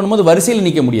யூபிஐயில் பே பண்ணும்போது வரிசையில்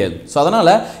நிற்க முடியாது. ஸோ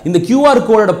அதனால் இந்த QR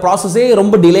கோடோட ப்ராசஸே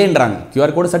ரொம்ப டிலேன்றாங்க.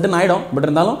 QR கோடு சட்டுன்னு ஆகிடும், பட்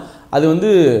இருந்தாலும் அது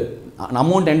வந்து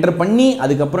அமௌண்ட் என்டர் பண்ணி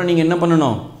அதுக்கப்புறம் நீங்கள் என்ன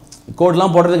பண்ணணும்,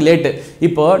 கோட்லாம் போடுறதுக்கு லேட்டு.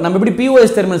 இப்போ நம்ம எப்படி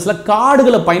POS டெர்மினல்ஸில்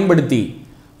கார்டுகளை பயன்படுத்தி,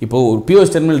 இப்போ ஒரு POS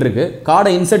டெர்மினல் இருக்கு,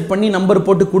 கார்டை இன்சர்ட் பண்ணி நம்பர்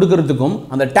போட்டு கொடுக்கறதுக்கும்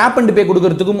அந்த டேப் அண்ட் பே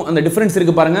கொடுக்கறதுக்கும் அந்த டிஃபரன்ஸ்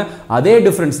இருக்கு பாருங்க. அதே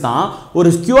டிஃபரன்ஸ் தான்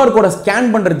ஒரு QR கோடை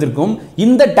ஸ்கேன் பண்றதுக்கும்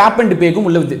இந்த டேப் அண்ட் பேக்கும்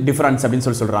உள்ள டிஃபரன்ஸ்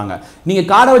அப்படின்னு சொல்றாங்க. நீங்க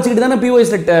கார்டை வச்சுக்கிட்டு தானே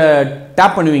POSல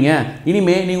டேப் பண்ணுவீங்க,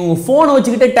 இனிமே நீங்க உங்க போனை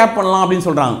வச்சுக்கிட்டே டேப் பண்ணலாம் அப்படின்னு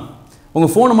சொல்றாங்க.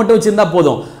 உங்கள் ஃபோனை மட்டும் வச்சுருந்தா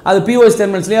போதும், அது POS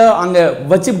டெர்மினல்ஸ்லேயே அங்கே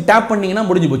வச்சு டேப் பண்ணிங்கன்னா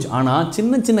முடிஞ்சு போச்சு. ஆனால்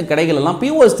சின்ன கடைகள் எல்லாம்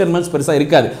POS டெர்மினல்ஸ் பெருசாக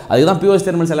இருக்காது. அதுதான் POS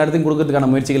டெர்மினல்ஸ் எல்லா இடத்தையும் கொடுக்கறதுக்கான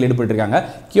முயற்சிகள் ஈடுபட்டிருக்காங்க.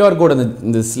 QR கோடு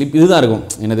இந்த ஸ்லிப் இதுதான் இருக்கும்,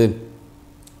 என்னது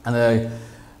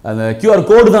அந்த QR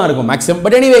கோடு தான் இருக்கும் மேக்ஸிமம்.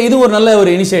 பட் எனிவே இது ஒரு நல்ல ஒரு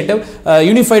இனிஷியேட்டிவ்.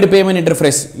 யூனிஃபைடு பேமெண்ட்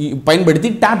இன்டர்ஃபேஸ்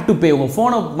பயன்படுத்தி டேப் டு பே, உங்கள்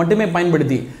ஃபோனை மட்டுமே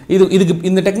பயன்படுத்தி இதுக்கு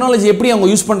இந்த டெக்னாலஜி எப்படி அவங்க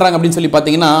யூஸ் பண்ணுறாங்க அப்படின்னு சொல்லி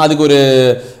பார்த்தீங்கன்னா, அதுக்கு ஒரு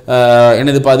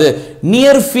என்னதுப்பா, அது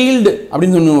நியர் ஃபீல்டு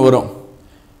அப்படின்னு ஒன்று வரும்.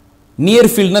 நியர்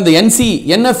ஃபீல்ட்னா இந்த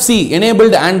NFC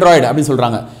எனேபிள்டு ஆண்ட்ராய்டு அப்படின்னு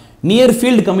சொல்கிறாங்க. நியர்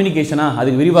ஃபீல்டு கம்யூனிகேஷனா,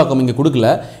 அதுக்கு விரிவாக்கம் இங்கே கொடுக்கல.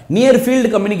 நியர் ஃபீல்டு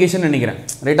கம்யூனிகேஷன் நினைக்கிறேன்,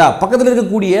 ரைட்டா? பக்கத்தில்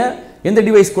இருக்கக்கூடிய எந்த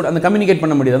டிவைஸ் கூட அந்த கம்யூனிகேட்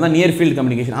பண்ண முடியாது, அதான் நியர் ஃபீல்டு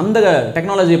கம்யூனிகேஷன். அந்த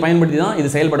டெக்னாலஜியை பயன்படுத்தி தான்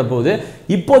இது செயல்பட போகுது.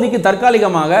 இப்போதைக்கு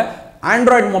தற்காலிகமாக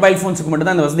ஆண்ட்ராய்டு மொபைல் ஃபோன்ஸுக்கு மட்டும்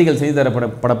தான் இந்த வசதிகள் செய்து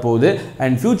தரப்பட போகுது.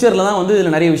 அண்ட் ஃபியூச்சரில் தான் வந்து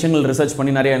இதில் நிறைய விஷயங்கள் ரிசர்ச்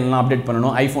பண்ணி நிறைய எல்லாம் அப்டேட்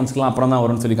பண்ணணும். ஐஃபோன்ஸ்க்குலாம் அப்புறம் தான்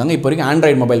வரும்னு சொல்லியிருக்காங்க. இப்போ வரைக்கும்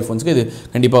ஆண்ட்ராய்டு மொபைல் ஃபோன்ஸுக்கு இது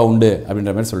கண்டிப்பாக உண்டு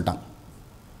அப்படின்ற மாதிரி சொல்லிட்டாங்க.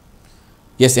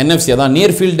 எஸ், NFC அதான்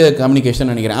நியர் ஃபீல்டு கம்யூனிகேஷன்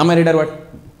நினைக்கிறேன். ஆமா rider what?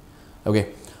 Okay.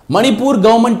 Manipur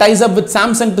government dies up with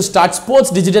Samsung to start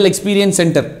sports digital experience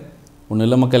centre. ஒன்றும்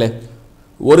இல்லை மக்களே,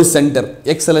 ஒரு சென்டர்,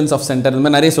 எக்ஸலன்ஸ் ஆஃப் சென்டர், இந்த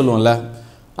மாதிரி நிறைய சொல்லுவோம்ல.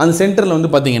 அந்த சென்டரில்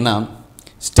வந்து பார்த்தீங்கன்னா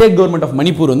ஸ்டேட் கவர்மெண்ட் ஆஃப்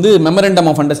மணிப்பூர் வந்து மெமரண்டம்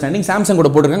ஆஃப் அண்டர்ஸ்டாண்டிங் சாம்சங்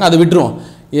கூட போட்டிருக்காங்க. அதை விட்டுருவோம்.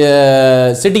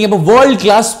 Setting up world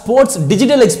class sports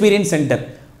digital experience centre.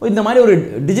 இந்த மாதிரி ஒரு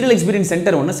டிஜிட்டல் எக்ஸ்பீரியன்ஸ்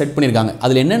சென்டர் ஒன்று செட் பண்ணியிருக்காங்க.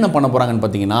 அதில் என்னென்ன பண்ண போகிறாங்கன்னு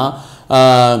பார்த்தீங்கன்னா,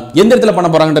 எந்த இடத்துல பண்ண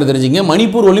போகிறாங்கன்றது தெரிஞ்சுங்க.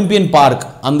 மணிப்பூர் ஒலிம்பியன் பார்க்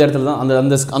அந்த இடத்துல தான்,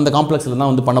 அந்த காம்ப்ளெக்ஸில்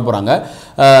தான் வந்து பண்ண போகிறாங்க.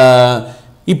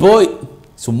 இப்போது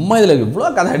சும்மா இதில்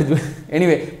இவ்வளோ கதை எடுத்து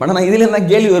எனிவே பண்ண இதில்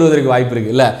இருந்தால் கேள்வி வருவதற்கு வாய்ப்பு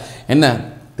இருக்குது இல்லை? என்ன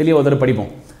தெளிவாக ஒருத்தர்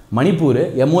படிப்போம். மணிப்பூர்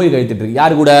MOU கைத்திட்டு இருக்கு.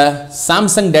 யார் கூட?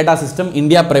 Samsung data system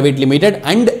India private limited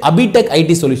and அபிடெக் IT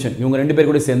solution, இவங்க 2 பேர்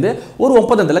கூட சேர்ந்து ஒரு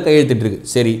ஒப்பந்தத்தில் கையெழுத்திட்டு இருக்கு.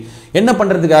 சரி, என்ன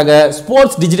பண்ணுறதுக்காக?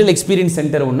 ஸ்போர்ட்ஸ் டிஜிட்டல் எக்ஸ்பீரியன்ஸ்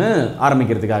சென்டர் ஒன்று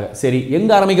ஆரம்பிக்கிறதுக்காக. சரி,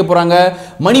 எங்கே ஆரம்பிக்க போகிறாங்க?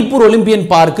 Manipur Olympian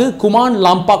park, Khuman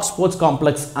லாம்பாக் sports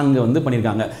complex அங்கே வந்து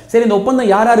பண்ணியிருக்காங்க. சரி, இந்த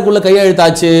ஒப்பந்தம் யாருக்குள்ள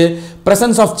கையெழுத்தாச்சு?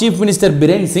 Presence of chief minister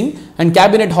Biren Singh and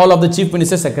cabinet hall of the chief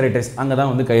minister secretaries, அங்கே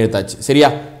தான் வந்து கையெழுத்தாச்சு.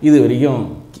 சரியா? இது வரைக்கும்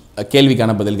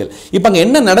கேள்விக்கான பதில்கள். இப்போ அங்கே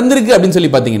என்ன நடந்திருக்கு அப்படின்னு சொல்லி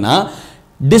பார்த்தீங்கன்னா,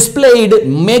 displayed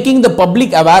making the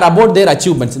public aware about their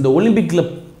achievements. இந்த ஒலிம்பிக்கில்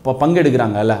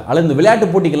பங்கெடுக்கிறாங்கல்ல, அல்லது இந்த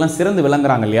விளையாட்டு போட்டிகள்லாம் சிறந்து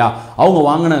விளங்குறாங்க இல்லையா, அவங்க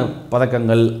வாங்கின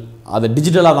பதக்கங்கள் அதை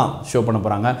டிஜிட்டலாக தான் ஷோ பண்ண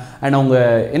போகிறாங்க. அண்ட் அவங்க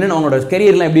என்னென்ன அவங்களோட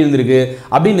கெரியர்லாம் எப்படி இருந்திருக்கு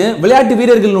அப்படின்னு விளையாட்டு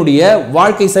வீரர்களுடைய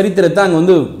வாழ்க்கை சரித்திரத்தை அங்கே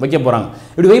வந்து வைக்க போகிறாங்க.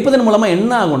 இப்படி வைப்பதன் மூலமாக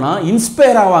என்ன ஆகும்னா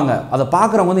இன்ஸ்பயர் ஆவாங்க. அதை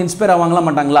பார்க்குறவங்க வந்து இன்ஸ்பயர் ஆவாங்களா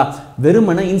மாட்டாங்களா,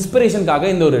 வெறுமனே இன்ஸ்பிரேஷனுக்காக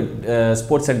இந்த ஒரு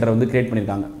ஸ்போர்ட்ஸ் சென்டரை வந்து கிரியேட்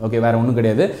பண்ணியிருக்காங்க. ஓகே, வேறு ஒன்றும்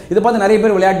கிடையாது. இதை பார்த்து நிறைய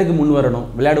பேர் விளையாட்டுக்கு முன் வரணும்,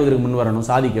 விளையாடுவதற்கு முன் வரணும்,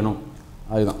 சாதிக்கணும்,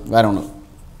 அதுதான், வேறு ஒன்று.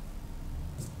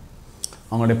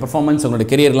 அவங்களுடைய பெர்ஃபார்மன்ஸ், அவங்களுடைய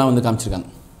கெரியர்லாம் வந்து காமிச்சிருக்காங்க.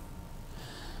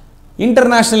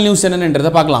 இன்டர்நேஷனல் நியூஸ்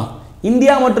என்னன்றதை பார்க்கலாம்.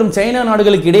 இந்தியா மற்றும் சைனா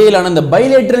நாடுகளுக்கு இடையிலான இந்த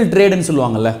பைலேட்ரல் ட்ரேடுன்னு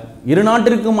சொல்லுவாங்கல்ல, இரு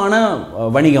நாட்டிற்குமான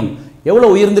வணிகம் எவ்வளோ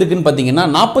உயர்ந்திருக்குன்னு பார்த்தீங்கன்னா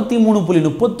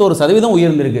 43.31%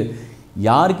 உயர்ந்திருக்கு.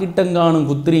 யார்கிட்டங்கானும்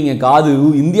குத்துறீங்க காது,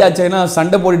 இந்தியா சைனா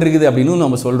சண்டை போட்டுட்டு இருக்குது அப்படின்னு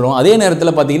நம்ம சொல்கிறோம். அதே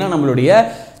நேரத்தில் பார்த்தீங்கன்னா நம்மளுடைய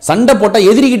சண்டை போட்டால்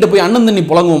எதிரிகிட்ட போய் அண்ணன் தண்ணி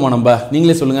புழங்குவோமா நம்ம?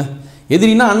 நீங்களே சொல்லுங்கள்.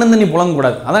 எதிரினா அண்ணன் தண்ணி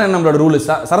புழங்கக்கூடாது, அதான் நம்மளோட ரூல்.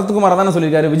 சரத்குமார் தானே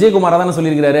சொல்லியிருக்காரு, விஜயகுமார் தானே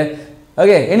சொல்லியிருக்காரு.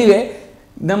 ஓகே, எனிவே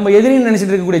நம்ம எதிரின்னு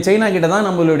நினச்சிட்டு இருக்கக்கூடிய சைனா கிட்ட தான்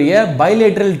நம்மளுடைய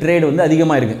பைலேட்ரல் ட்ரேட் வந்து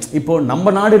அதிகமாக இருக்குது. இப்போ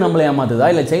நம்ம நாடு நம்மளை ஏமாத்துதா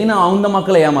இல்லை சைனா அந்த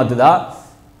மக்களை ஏமாத்துதா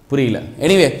புரியல.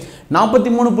 எனிவே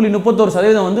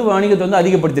 43.31% வந்து வணிகத்தை வந்து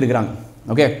அதிகப்படுத்தியிருக்கிறாங்க.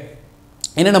 ஓகே,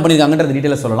 என்னென்ன பண்ணியிருக்காங்கன்றது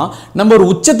டீட்டெயிலாக சொல்லலாம். நம்ம ஒரு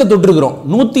உச்சத்தை தொட்டிருக்கிறோம்.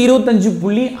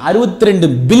 125.62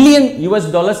 பில்லியன் US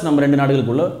நம்ம ரெண்டு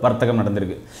நாடுகளுக்குள்ள வர்த்தகம்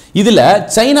நடந்திருக்கு. இதில்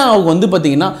சைனாவுக்கு வந்து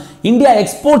பார்த்தீங்கன்னா இந்தியா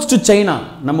எக்ஸ்போர்ட்ஸ் டு சைனா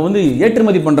நம்ம வந்து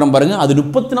ஏற்றுமதி பண்ணுறோம் பாருங்க, அது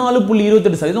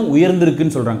 34.28%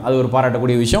 உயர்ந்திருக்குன்னு சொல்கிறாங்க. அது ஒரு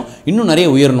பாராட்டக்கூடிய விஷயம். இன்னும் நிறைய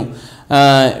உயரணும்.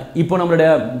 இப்போ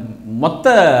நம்மளுடைய மொத்த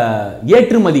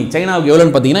ஏற்றுமதி சைனாவுக்கு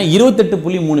எவ்வளோன்னு பார்த்தீங்கன்னா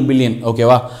 28.3 பில்லியன்.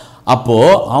 ஓகேவா,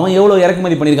 அப்போது அவன் எவ்வளோ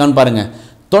இறக்குமதி பண்ணியிருக்கான்னு பாருங்கள்,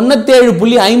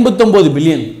 97.59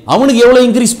 பில்லியன். அவனுக்கு எவ்வளோ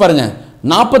இன்க்ரீஸ் பாருங்க,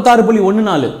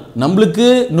 46.14. நம்மளுக்கு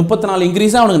 34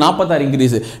 இன்க்ரீஸ், அவனுக்கு 46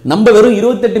 இன்க்ரீஸ். நம்ம வெறும்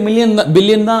 28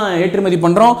 பில்லியன் தான் ஏற்றுமதி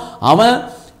பண்ணுறோம், அவன்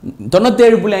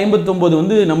 97.59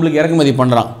 வந்து நம்மளுக்கு இறக்குமதி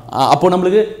பண்ணுறான். அப்போ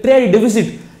நம்மளுக்கு ட்ரேட்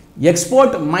டெபிசிட்,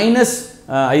 எக்ஸ்போர்ட் மைனஸ்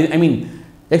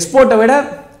எக்ஸ்போர்ட்டை விட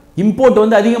இம்போர்ட்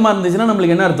வந்து அதிகமாக இருந்துச்சுன்னா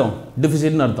நம்மளுக்கு என்ன அர்த்தம்,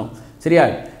 டெபிசிட்னு அர்த்தம். சரியா,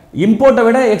 இம்போர்ட்டை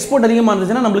விட எக்ஸ்போர்ட் அதிகமாக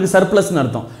இருந்துச்சுன்னா நம்மளுக்கு சர்ப்ளஸ்னு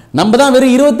அர்த்தம். நம்ம தான்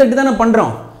வெறும் 28 தானே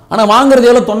பண்ணுறோம், ஆனால் வாங்குறது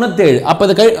எவ்வளோ 97. அப்போ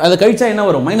அதை கழிச்சா என்ன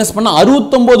வரும், மைனஸ் பண்ணால்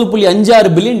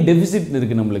 69.56 பில்லியன் டெபிசிட்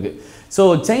இருக்குது நம்மளுக்கு. ஸோ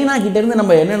சைனா கிட்டேருந்து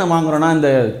நம்ம என்னென்ன வாங்குறோன்னா, இந்த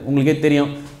உங்களுக்கே தெரியும்,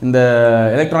 இந்த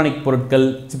எலக்ட்ரானிக் பொருட்கள்,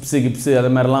 சிப்ஸு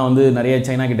அது மாதிரிலாம் வந்து நிறைய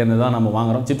சைனா கிட்டேருந்து தான் நம்ம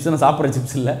வாங்குறோம். சிப்ஸ்னு சாப்பிட்ற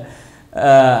சிப்ஸ் இல்லை,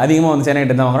 அதிகமாக வந்து சைனா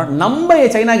கிட்ட தான் வாங்குறோம். நம்ம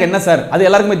சைனாக்கு என்ன சார், அது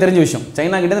எல்லாருக்குமே தெரிஞ்ச விஷயம்.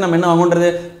 சைனா கிட்ட நம்ம என்ன வாங்குன்றது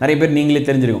நிறைய பேர் நீங்களே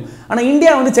தெரிஞ்சிருக்கும். ஆனால்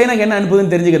இந்தியா வந்து சைனாக்கு என்ன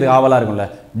அனுப்புதுன்னு தெரிஞ்சுக்கிறதுக்கு ஆவலாக இருக்கும்ல.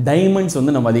 டைமண்ட்ஸ்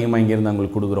வந்து நம்ம அதிகமாக இங்கேருந்து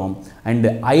அவங்களுக்கு கொடுக்குறோம், அண்ட்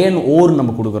அயன் ஓர்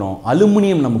நம்ம கொடுக்குறோம்,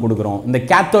 அலுமினியம் நம்ம கொடுக்குறோம், இந்த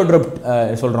கேத்தோட்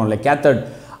சொல்கிறோம்ல கேத்தோட்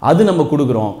அது நம்ம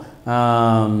கொடுக்குறோம்,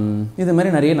 இது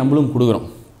மாதிரி நிறைய நம்மளும் கொடுக்குறோம்.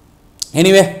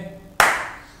 எனிவே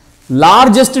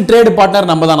லார்ஜஸ்ட் ட்ரேட்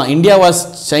பார்ட்னர் நம்ம தானா. India was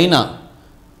China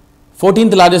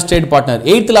 14th largest trade partner,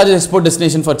 8th largest export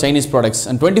destination for Chinese products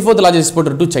and 24th largest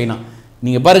exporter to China.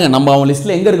 நீங்கள் பாருங்க, நம்ம அவன்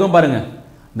லிஸ்ட்டில் எங்கே இருக்கோம் பாருங்க.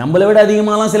 நம்மளை விட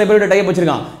அதிகமாகலாம் சில பேரோட டைப்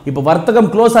வச்சிருக்கான். இப்போ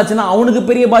வர்த்தகம் க்ளோஸ் ஆச்சுன்னா அவனுக்கு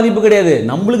பெரிய பாதிப்பு கிடையாது,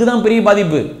 நம்மளுக்கு தான் பெரிய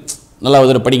பாதிப்பு. நல்லா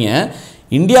ஒரு படிங்க.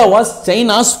 India was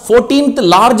China's 14th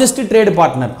largest trade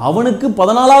partner. அவனுக்கு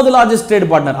 14வது largest trade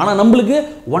partner. ஆனால் நம்மளுக்கு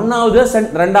 1வது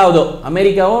 2வது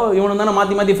அமெரிக்காவோ இவனு தானே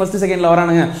மாற்றி ஃபர்ஸ்ட் செகண்டில்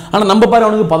வரானுங்க. ஆனால் நம்ம பாரு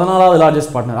அவனுக்கு 14வது largest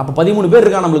partner. அப்போ 13 பேர்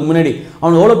இருக்கான் நம்மளுக்கு முன்னாடி.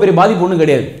 அவனுக்கு எவ்வளோ பெரிய பாதிப்பு ஒன்றும்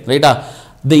கிடையாது. ரைட்டா,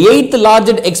 the 8th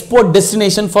largest export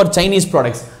destination for Chinese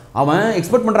products. அவன்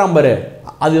எக்ஸ்போர்ட் பண்ணுறான் பாரு,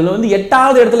 அதில் வந்து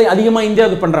 8வது இடத்துல அதிகமாக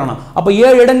இந்தியாவுக்கு பண்ணுறானா. அப்போ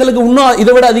 7 இடங்களுக்கு இன்னும்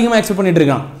இதை விட அதிகமாக எக்ஸ்போர்ட் பண்ணிட்டு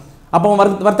இருக்கான். அப்போ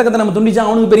வர்த்தகத்தை நம்ம துண்டிச்சா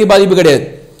அவனுக்கு பெரிய பாதிப்பு கிடையாது.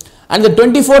 And the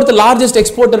 24th largest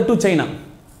exporter to China,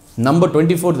 number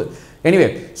 24th. Anyway,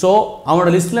 so அவனோட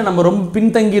லிஸ்ட்டில் நம்ம ரொம்ப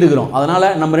பின்தங்கி இருக்கிறோம். அதனால்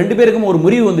நம்ம ரெண்டு பேருக்கும் ஒரு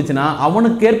முறிவு வந்துச்சுன்னா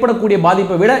அவனுக்கு ஏற்படக்கூடிய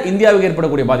பாதிப்பை விட இந்தியாவுக்கு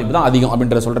ஏற்படக்கூடிய பாதிப்பு தான் அதிகம்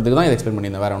அப்படின்ற சொல்கிறதுக்கு தான் இதை எக்ஸ்பிளைன்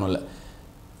பண்ணியிருந்தேன், வேறு ஒன்றும் இல்லை.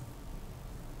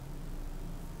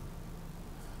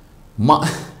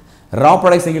 ரா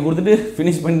ப்ராடக்ட்ஸ் இங்கே கொடுத்துட்டு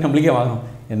ஃபினிஷ் பண்ணி நம்மளுக்கே வாங்கணும்.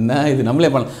 என்ன இது,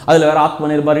 நம்மளே பண்ணலாம். அதில் வேறு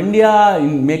Atma Nirbhar India,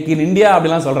 make in India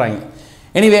அப்படிலாம் சொல்கிறாங்க.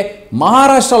 Anyway,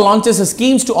 Maharashtra launches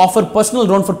schemes to offer personal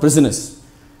loan for prisoners.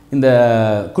 இந்த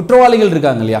குற்றவாளிகள்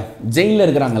இருக்காங்க இல்லையா, ஜெயிலில்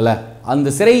இருக்கிறாங்கல்ல,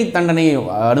 அந்த சிறை தண்டனை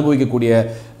அனுபவிக்கக்கூடிய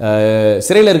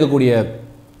சிறையில் இருக்கக்கூடிய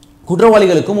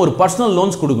குற்றவாளிகளுக்கும் ஒரு பர்சனல்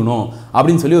லோன்ஸ் கொடுக்கணும்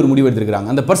அப்படின்னு சொல்லி ஒரு முடிவு எடுத்துருக்காங்க.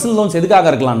 அந்த பர்சனல் லோன்ஸ் எதுக்காக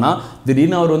இருக்கலாம்னா,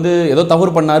 திடீர்னு அவர் வந்து ஏதோ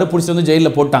தவறு பண்ணாரு, பிடிச்சி வந்து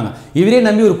ஜெயிலில் போட்டாங்க, இவரே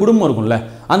நம்பி ஒரு குடும்பம் இருக்கும்ல,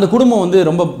 அந்த குடும்பம் வந்து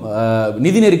ரொம்ப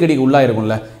நிதி நெருக்கடிக்கு உள்ளாக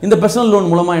இருக்கும்ல, இந்த பர்சனல் லோன்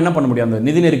மூலமாக என்ன பண்ண முடியும், அந்த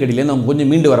நிதி நெருக்கடியிலேருந்து அவங்க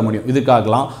கொஞ்சம் மீண்டு வர முடியும்.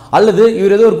 இதுக்காகலாம். அல்லது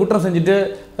இவர் ஏதோ ஒரு குற்றம் செஞ்சுட்டு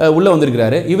உள்ளே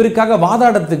வந்திருக்கிறாரு, இவருக்காக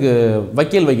வாதாடத்துக்கு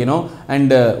வக்கீல் வைக்கணும்,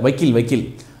 அண்ட் வக்கீல்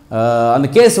அந்த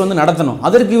கேஸ் வந்து நடத்தணும்,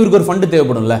 அதற்கு இவருக்கு ஒரு ஃபண்டு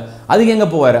தேவைப்படும்ல, அதுக்கு எங்கே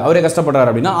போவார், அவரே கஷ்டப்படுறாரு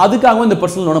அப்படின்னா அதுக்காகவும் இந்த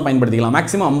பர்சனல் லோனை பயன்படுத்திக்கலாம்.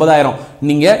 மேக்ஸிமம் 50,000.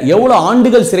 நீங்கள் எவ்வளோ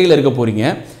ஆண்டுகள் சிறையில் இருக்க போகிறீங்க,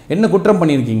 என்ன குற்றம்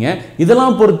பண்ணியிருக்கீங்க,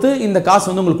 இதெல்லாம் பொறுத்து இந்த காசு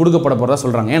வந்து உங்களுக்கு கொடுக்கப்பட போகிறதா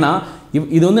சொல்கிறாங்க. ஏன்னா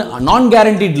இது வந்து நான்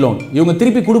கேரண்டீட் லோன், இவங்க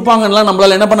திருப்பி கொடுப்பாங்கலாம்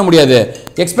நம்மளால் என்ன பண்ண முடியாது,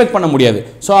 எக்ஸ்பெக்ட் பண்ண முடியாது.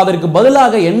 ஸோ அதற்கு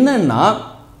பதிலாக என்னன்னா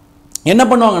என்ன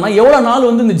பண்ணுவாங்கன்னா எவ்வளோ நாள்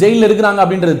வந்து இந்த ஜெயிலில் இருக்கிறாங்க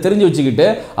அப்படின்றது தெரிஞ்சு வச்சுக்கிட்டு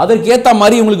அதற்கு ஏற்ற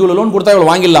மாதிரி உங்களுக்கு இவ்வளோ லோன் கொடுத்தா இவ்வளோ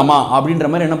வாங்கிடலாமா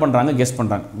அப்படின்ற மாதிரி என்ன பண்ணுறாங்க, கெஸ்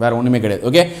பண்ணுறாங்க, வேறு ஒன்றுமே கிடையாது.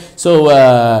 ஓகே, ஸோ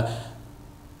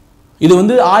இது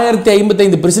வந்து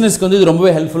 1055 பிரிசனர்ஸ்க்கு வந்து இது ரொம்பவே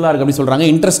ஹெல்ப்ஃபுல்லாக இருக்குது அப்படி சொல்கிறாங்க.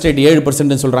 இன்ட்ரெஸ்ட் ரேட்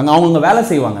 7% சொல்கிறாங்க. அவங்க வேலை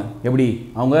செய்வாங்க, எப்படி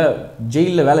அவங்க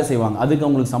ஜெயிலில் வேலை செய்வாங்க, அதுக்கு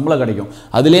அவங்களுக்கு சம்பளம் கிடைக்கும்,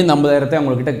 அதுலேயே 50,000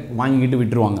 அவங்கக்கிட்ட வாங்கிக்கிட்டு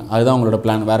விட்டுருவாங்க. அதுதான் அவங்களோட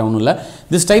பிளான், வேறு ஒன்றும் இல்லை.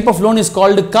 This type of loan is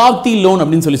called காப்தி loan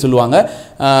அப்படின்னு சொல்லுவாங்க.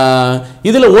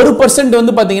 இதில் 1%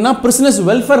 வந்து பார்த்தீங்கன்னா பிரிசனர்ஸ்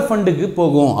வெல்ஃபேர் ஃபண்டுக்கு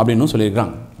போகும் அப்படின்னு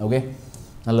சொல்லியிருக்காங்க. ஓகே,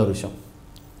 நல்ல ஒரு விஷயம்.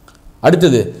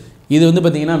 அடுத்தது இது வந்து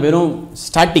பார்த்தீங்கன்னா வெறும்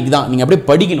ஸ்டாட்டிக் தான், நீங்கள் அப்படியே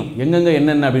படிக்கணும் எங்கெங்கே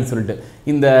என்னென்ன அப்படின்னு சொல்லிட்டு.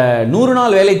 இந்த 100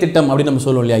 நாள் வேலை திட்டம் அப்படின்னு நம்ம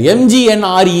சொல்லுவோம் இல்லையா,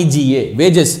 MGNREGA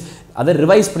வேஜஸ், அதை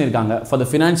ரிவைஸ் பண்ணியிருக்காங்க ஃபார் த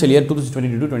ஃபினான்ஷியல் இயர்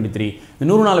 2022-23. இந்த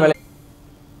 100 நாள் வேலை,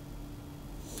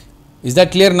 is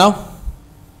that clear now?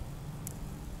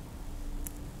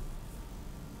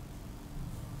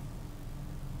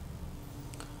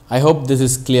 I hope this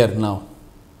is clear now.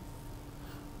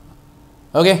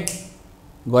 Okay,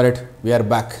 got it. We are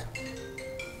back.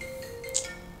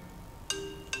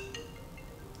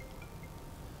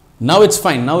 Now it's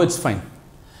fine.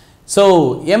 So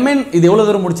MN இது எவ்வளோ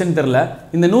தூரம் முடிச்சுன்னு தெரில.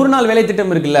 இந்த 100 நாள் வேலை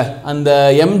திட்டம் இருக்குல்ல, அந்த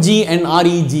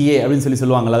MGNREGA அப்படின்னு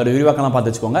சொல்லுவாங்கள்ல, அதோட விரிவாக்கெல்லாம்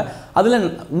பார்த்து வச்சுக்கோங்க. அதில்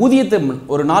ஊதியத்தை,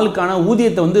 ஒரு நாளுக்கான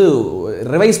ஊதியத்தை வந்து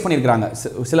ரிவைஸ் பண்ணியிருக்கிறாங்க.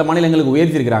 சில மாநிலங்களுக்கு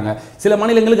உயர்த்தியிருக்கிறாங்க, சில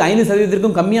மாநிலங்களுக்கு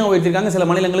 5% கம்மியாக உயர்த்திருக்காங்க, சில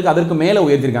மாநிலங்களுக்கு அதற்கு மேலே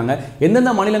உயர்த்திருக்காங்க.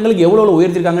 எந்தெந்த மாநிலங்களுக்கு எவ்வளோ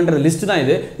உயர்த்திருக்காங்கன்ற லிஸ்ட் தான்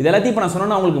இது. இது எல்லாத்தையும் இப்போ நான்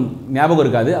சொன்னோன்னா அவங்களுக்கு ஞாபகம்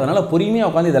இருக்காது, அதனால் பொறுமையாக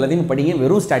உட்காந்து இது எல்லாத்தையும் படிங்க.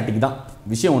 வெறும் ஸ்டாட்டிக் தான்,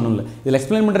 விஷயம் ஒன்றும் இல்லை, இதில்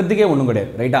எக்ஸ்பிளைன் பண்ணுறதுக்கே ஒன்றும்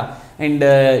கிடையாது, ரைட்டா? அண்ட்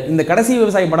இந்த கடைசி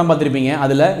விவசாய படம் பார்த்துருப்பீங்க,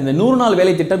 அதில் இந்த 100 நாள்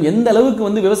வேலை திட்டம் எந்த அளவுக்கு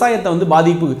வந்து விவசாயத்தை வந்து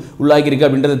பாதிப்பு உள்ளாகிருக்கு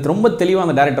அப்படின்றது ரொம்ப தெளிவாக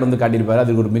அந்த டேரக்டர் வந்து காட்டியிருப்பார்.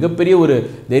 அதுக்கு ஒரு மிகப்பெரிய ஒரு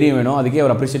தைரியம் வேணும், அதுக்கே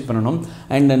அவர் அப்ரிஷியேட் பண்ணணும்.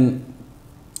 அண்ட்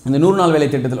இந்த 100 நாள் வேலை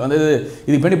திட்டத்தில் வந்து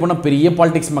இதுக்கு பண்ணி போனால் பெரிய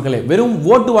பாலிடிக்ஸ் மக்களே, வெறும்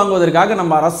ஓட்டு வாங்குவதற்காக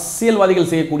நம்ம அரசியல்வாதிகள்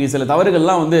செய்யக்கூடிய சில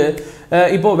தவறுகள்லாம் வந்து,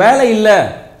 இப்போது வேலை இல்லை,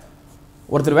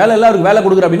 ஒருத்தர் வேலை இல்லை அவருக்கு வேலை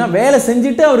கொடுக்குற அப்படின்னா வேலை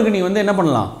செஞ்சுட்டு அவருக்கு நீ வந்து என்ன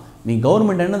பண்ணலாம், நீ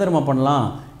கவர்மெண்ட் என்ன தெரியுமா பண்ணலாம்,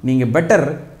 நீங்கள் பெட்டர்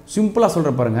சிம்பிளாக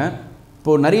சொல்கிற பாருங்கள்.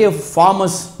 இப்போது நிறைய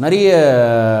ஃபார்மர்ஸ், நிறைய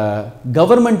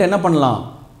கவர்மெண்ட் என்ன பண்ணலாம்,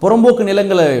 புறம்போக்கு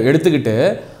நிலங்களை எடுத்துக்கிட்டு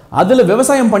அதில்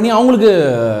விவசாயம் பண்ணி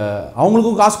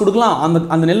அவங்களுக்கும் காசு கொடுக்கலாம்,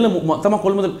 அந்த நெல்லை மொத்தமாக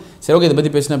கொள்முதல். சரி, ஓகே, இதை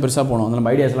பற்றி பேசினா பெருசாக போகணும், அந்த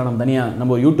நம்ம ஐடியாஸ்லாம் நம்ம தனியாக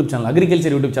நம்ம YouTube channel,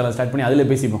 agriculture YouTube channel start பண்ணி அதில்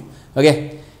பேசிப்போம். ஓகே,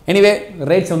 எனிவே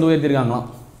ரேட்ஸ் வந்து உயர்த்திருக்காங்களாம்.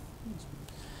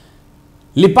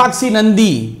 லிபாக்சி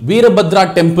Nandi Veerabhadra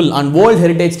temple on world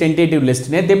heritage tentative list.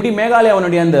 நேற்று எப்படி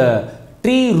மேகாலயாவுடைய அந்த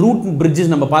ட்ரீ ரூட்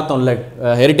பிரிட்ஜஸ் நம்ம பார்த்தோம்ல,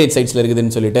 ஹெரிடேஜ் சைட்ஸில்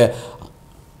இருக்குதுன்னு சொல்லிட்டு.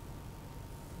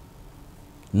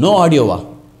 No ஆடியோவா?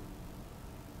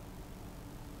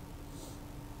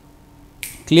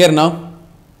 Clear now?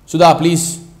 Sudha please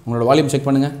உங்களோட வால்யூம் செக்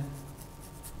பண்ணுங்கள்.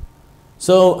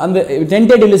 ஸோ அந்த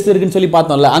டென்டேட்டிவ் லிஸ்ட் இருக்குன்னு சொல்லி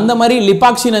பார்த்தோம்ல, அந்த மாதிரி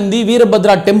லிபாக்சி நந்தி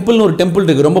வீரபத்ரா டெம்பிள்னு ஒரு டெம்பிள்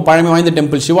இருக்குது, ரொம்ப பழமை வாய்ந்த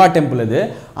டெம்பிள், சிவா டெம்பிள். அது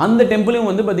அந்த டெம்பிளையும்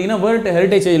வந்து பார்த்தீங்கன்னா வேர்ல்ட்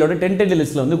ஹெரிடேஜ் சைட்ஸோட டென்டேட்டிவ்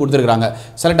லிஸ்ட்டில் வந்து கொடுத்துருக்காங்க.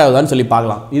 செலக்ட் ஆகுதான்னு சொல்லி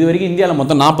பார்க்கலாம். இது வரைக்கும் இந்தியாவில்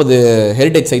மொத்தம் 40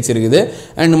 ஹெரிடேஜ் சைட்ஸ் இருக்குது.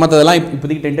 அண்ட் மற்றதெல்லாம்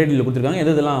இப்போதைக்கு டென்டேட்டிவ்ல கொடுத்துருக்காங்க.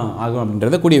 எது இதெல்லாம் ஆகும்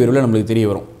அப்படின்றத கூடிய விரைவில் நம்மளுக்கு தெரிய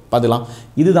வரும், பார்த்துக்கலாம்.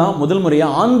 இதுதான் முதல்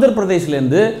முறையாக ஆந்திர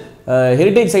பிரதேஷ்லேருந்து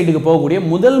ஹெரிடேஜ் சைட்டுக்கு போகக்கூடிய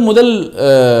முதல்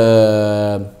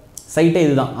சைட்டே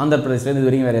இதுதான். ஆந்திர பிரதேஷ்லேருந்து இது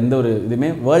வரைக்கும் வேறு எந்த ஒரு இதுவுமே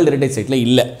வேர்ல்டு ஹெரிடேஜ் சைட்டில்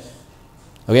இல்லை.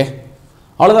 ஓகே,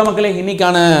 அவ்வளோதான் மக்களே,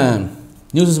 இன்றைக்கான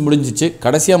நியூஸஸ் முடிஞ்சிச்சு.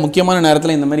 கடைசியாக முக்கியமான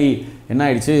நேரத்தில் இந்த மாதிரி என்ன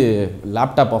ஆயிடுச்சு,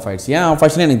 லேப்டாப் ஆஃப் ஆயிடுச்சு. ஏன் ஆஃப்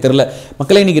ஆயிடுச்சுன்னு எனக்கு தெரியல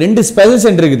மக்களே. இன்றைக்கி 2 ஸ்பெஷல்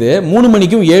சென்டர் இருக்குது, 3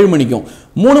 மணிக்கும் 7 மணிக்கும்.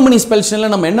 3 மணி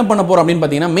ஸ்பெஷலில் நம்ம என்ன பண்ண போகிறோம் அப்படின்னு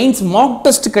பார்த்தீங்கன்னா, மெயின்ஸ் மாக்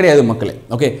டெஸ்ட் கிடையாது மக்களே.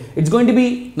 Okay, it's going to be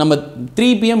நம்ம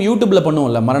 3 PM யூடியூப்பில்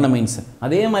பண்ணுவோம்ல மரண மெயின்ஸ்,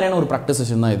 அதே மாதிரியான ஒரு ப்ராக்டிஸ்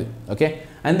செஷன் தான் இது. ஓகே,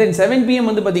 அண்ட் தென் 7 PM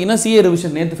வந்து பார்த்தீங்கன்னா CA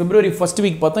ரிவிஷன். நேற்று February 1st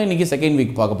வீக் பார்த்தோம், இன்றைக்கி 2nd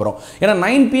வீக் பார்க்க போகிறோம். ஏன்னா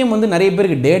 9 PM வந்து நிறைய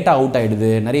பேருக்கு டேட்டா அவுட்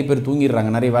ஆகிடுது, நிறைய பேர் தூங்கிடுறாங்க,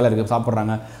 நிறைய வேலை இருக்குது,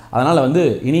 சாப்பிட்றாங்க. அதனால் வந்து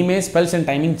இனிமேல் ஸ்பெஷல்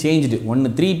டைமிங் சேஞ்சுடு.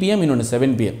 ஒன்று 3 PM, இன்னொன்று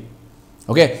 7 PM.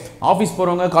 ஓகே, ஆஃபீஸ்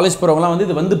போகிறவங்க, காலேஜ் போகிறவங்களாம் வந்து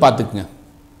இது வந்து பார்த்துக்குங்க.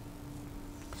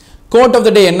 கோட் ஆஃப்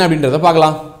த டே என்ன அப்படின்றத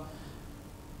பார்க்கலாம்.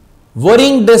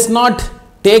 worrying does not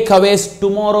take away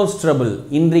tomorrow's trouble.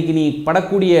 இன்றைக்கு நீ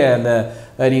படக்கூடிய அந்த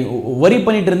நீ வரி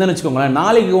பண்ணிட்டு இருந்தேன்னு வச்சுக்கோங்களேன்,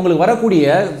 நாளைக்கு உங்களுக்கு வரக்கூடிய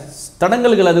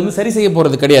தடங்கல்கள் அது வந்து சரி செய்ய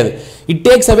போகிறது கிடையாது. It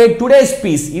takes away today's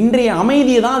piece. இன்றைய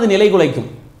அமைதியை தான் அது நிலை குலைக்கும்.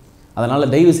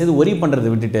 அதனால் தயவு செய்து ஒரி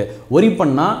பண்ணுறதை விட்டுட்டு, ஒரி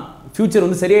பண்ணால் ஃப்யூச்சர்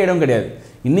வந்து சரியாயிடும் கிடையாது.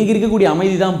 இன்றைக்கி இருக்கக்கூடிய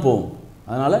அமைதி தான் போகும்.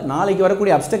 அதனால் நாளைக்கு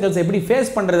வரக்கூடிய அப்டக்கல்ஸ் எப்படி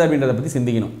ஃபேஸ் பண்ணுறது அப்படின்றத பற்றி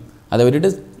சிந்திக்கணும். அதை விட்டுட்டு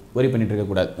ஒரி பண்ணிட்டு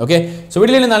இருக்கக்கூடாது. ஓகே, ஸோ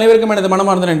வீடியோவில் இந்த அனைவருக்கும் எனது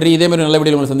மனமார்ந்த நன்றி. இதே மாதிரி நல்ல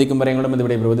வீடியோ உங்களை சந்திக்கும் வரை எங்களிடம்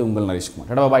விடைபெறுவது உங்கள்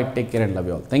நரேஷ்குமார். பாய், take care and love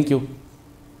you all. Thank you.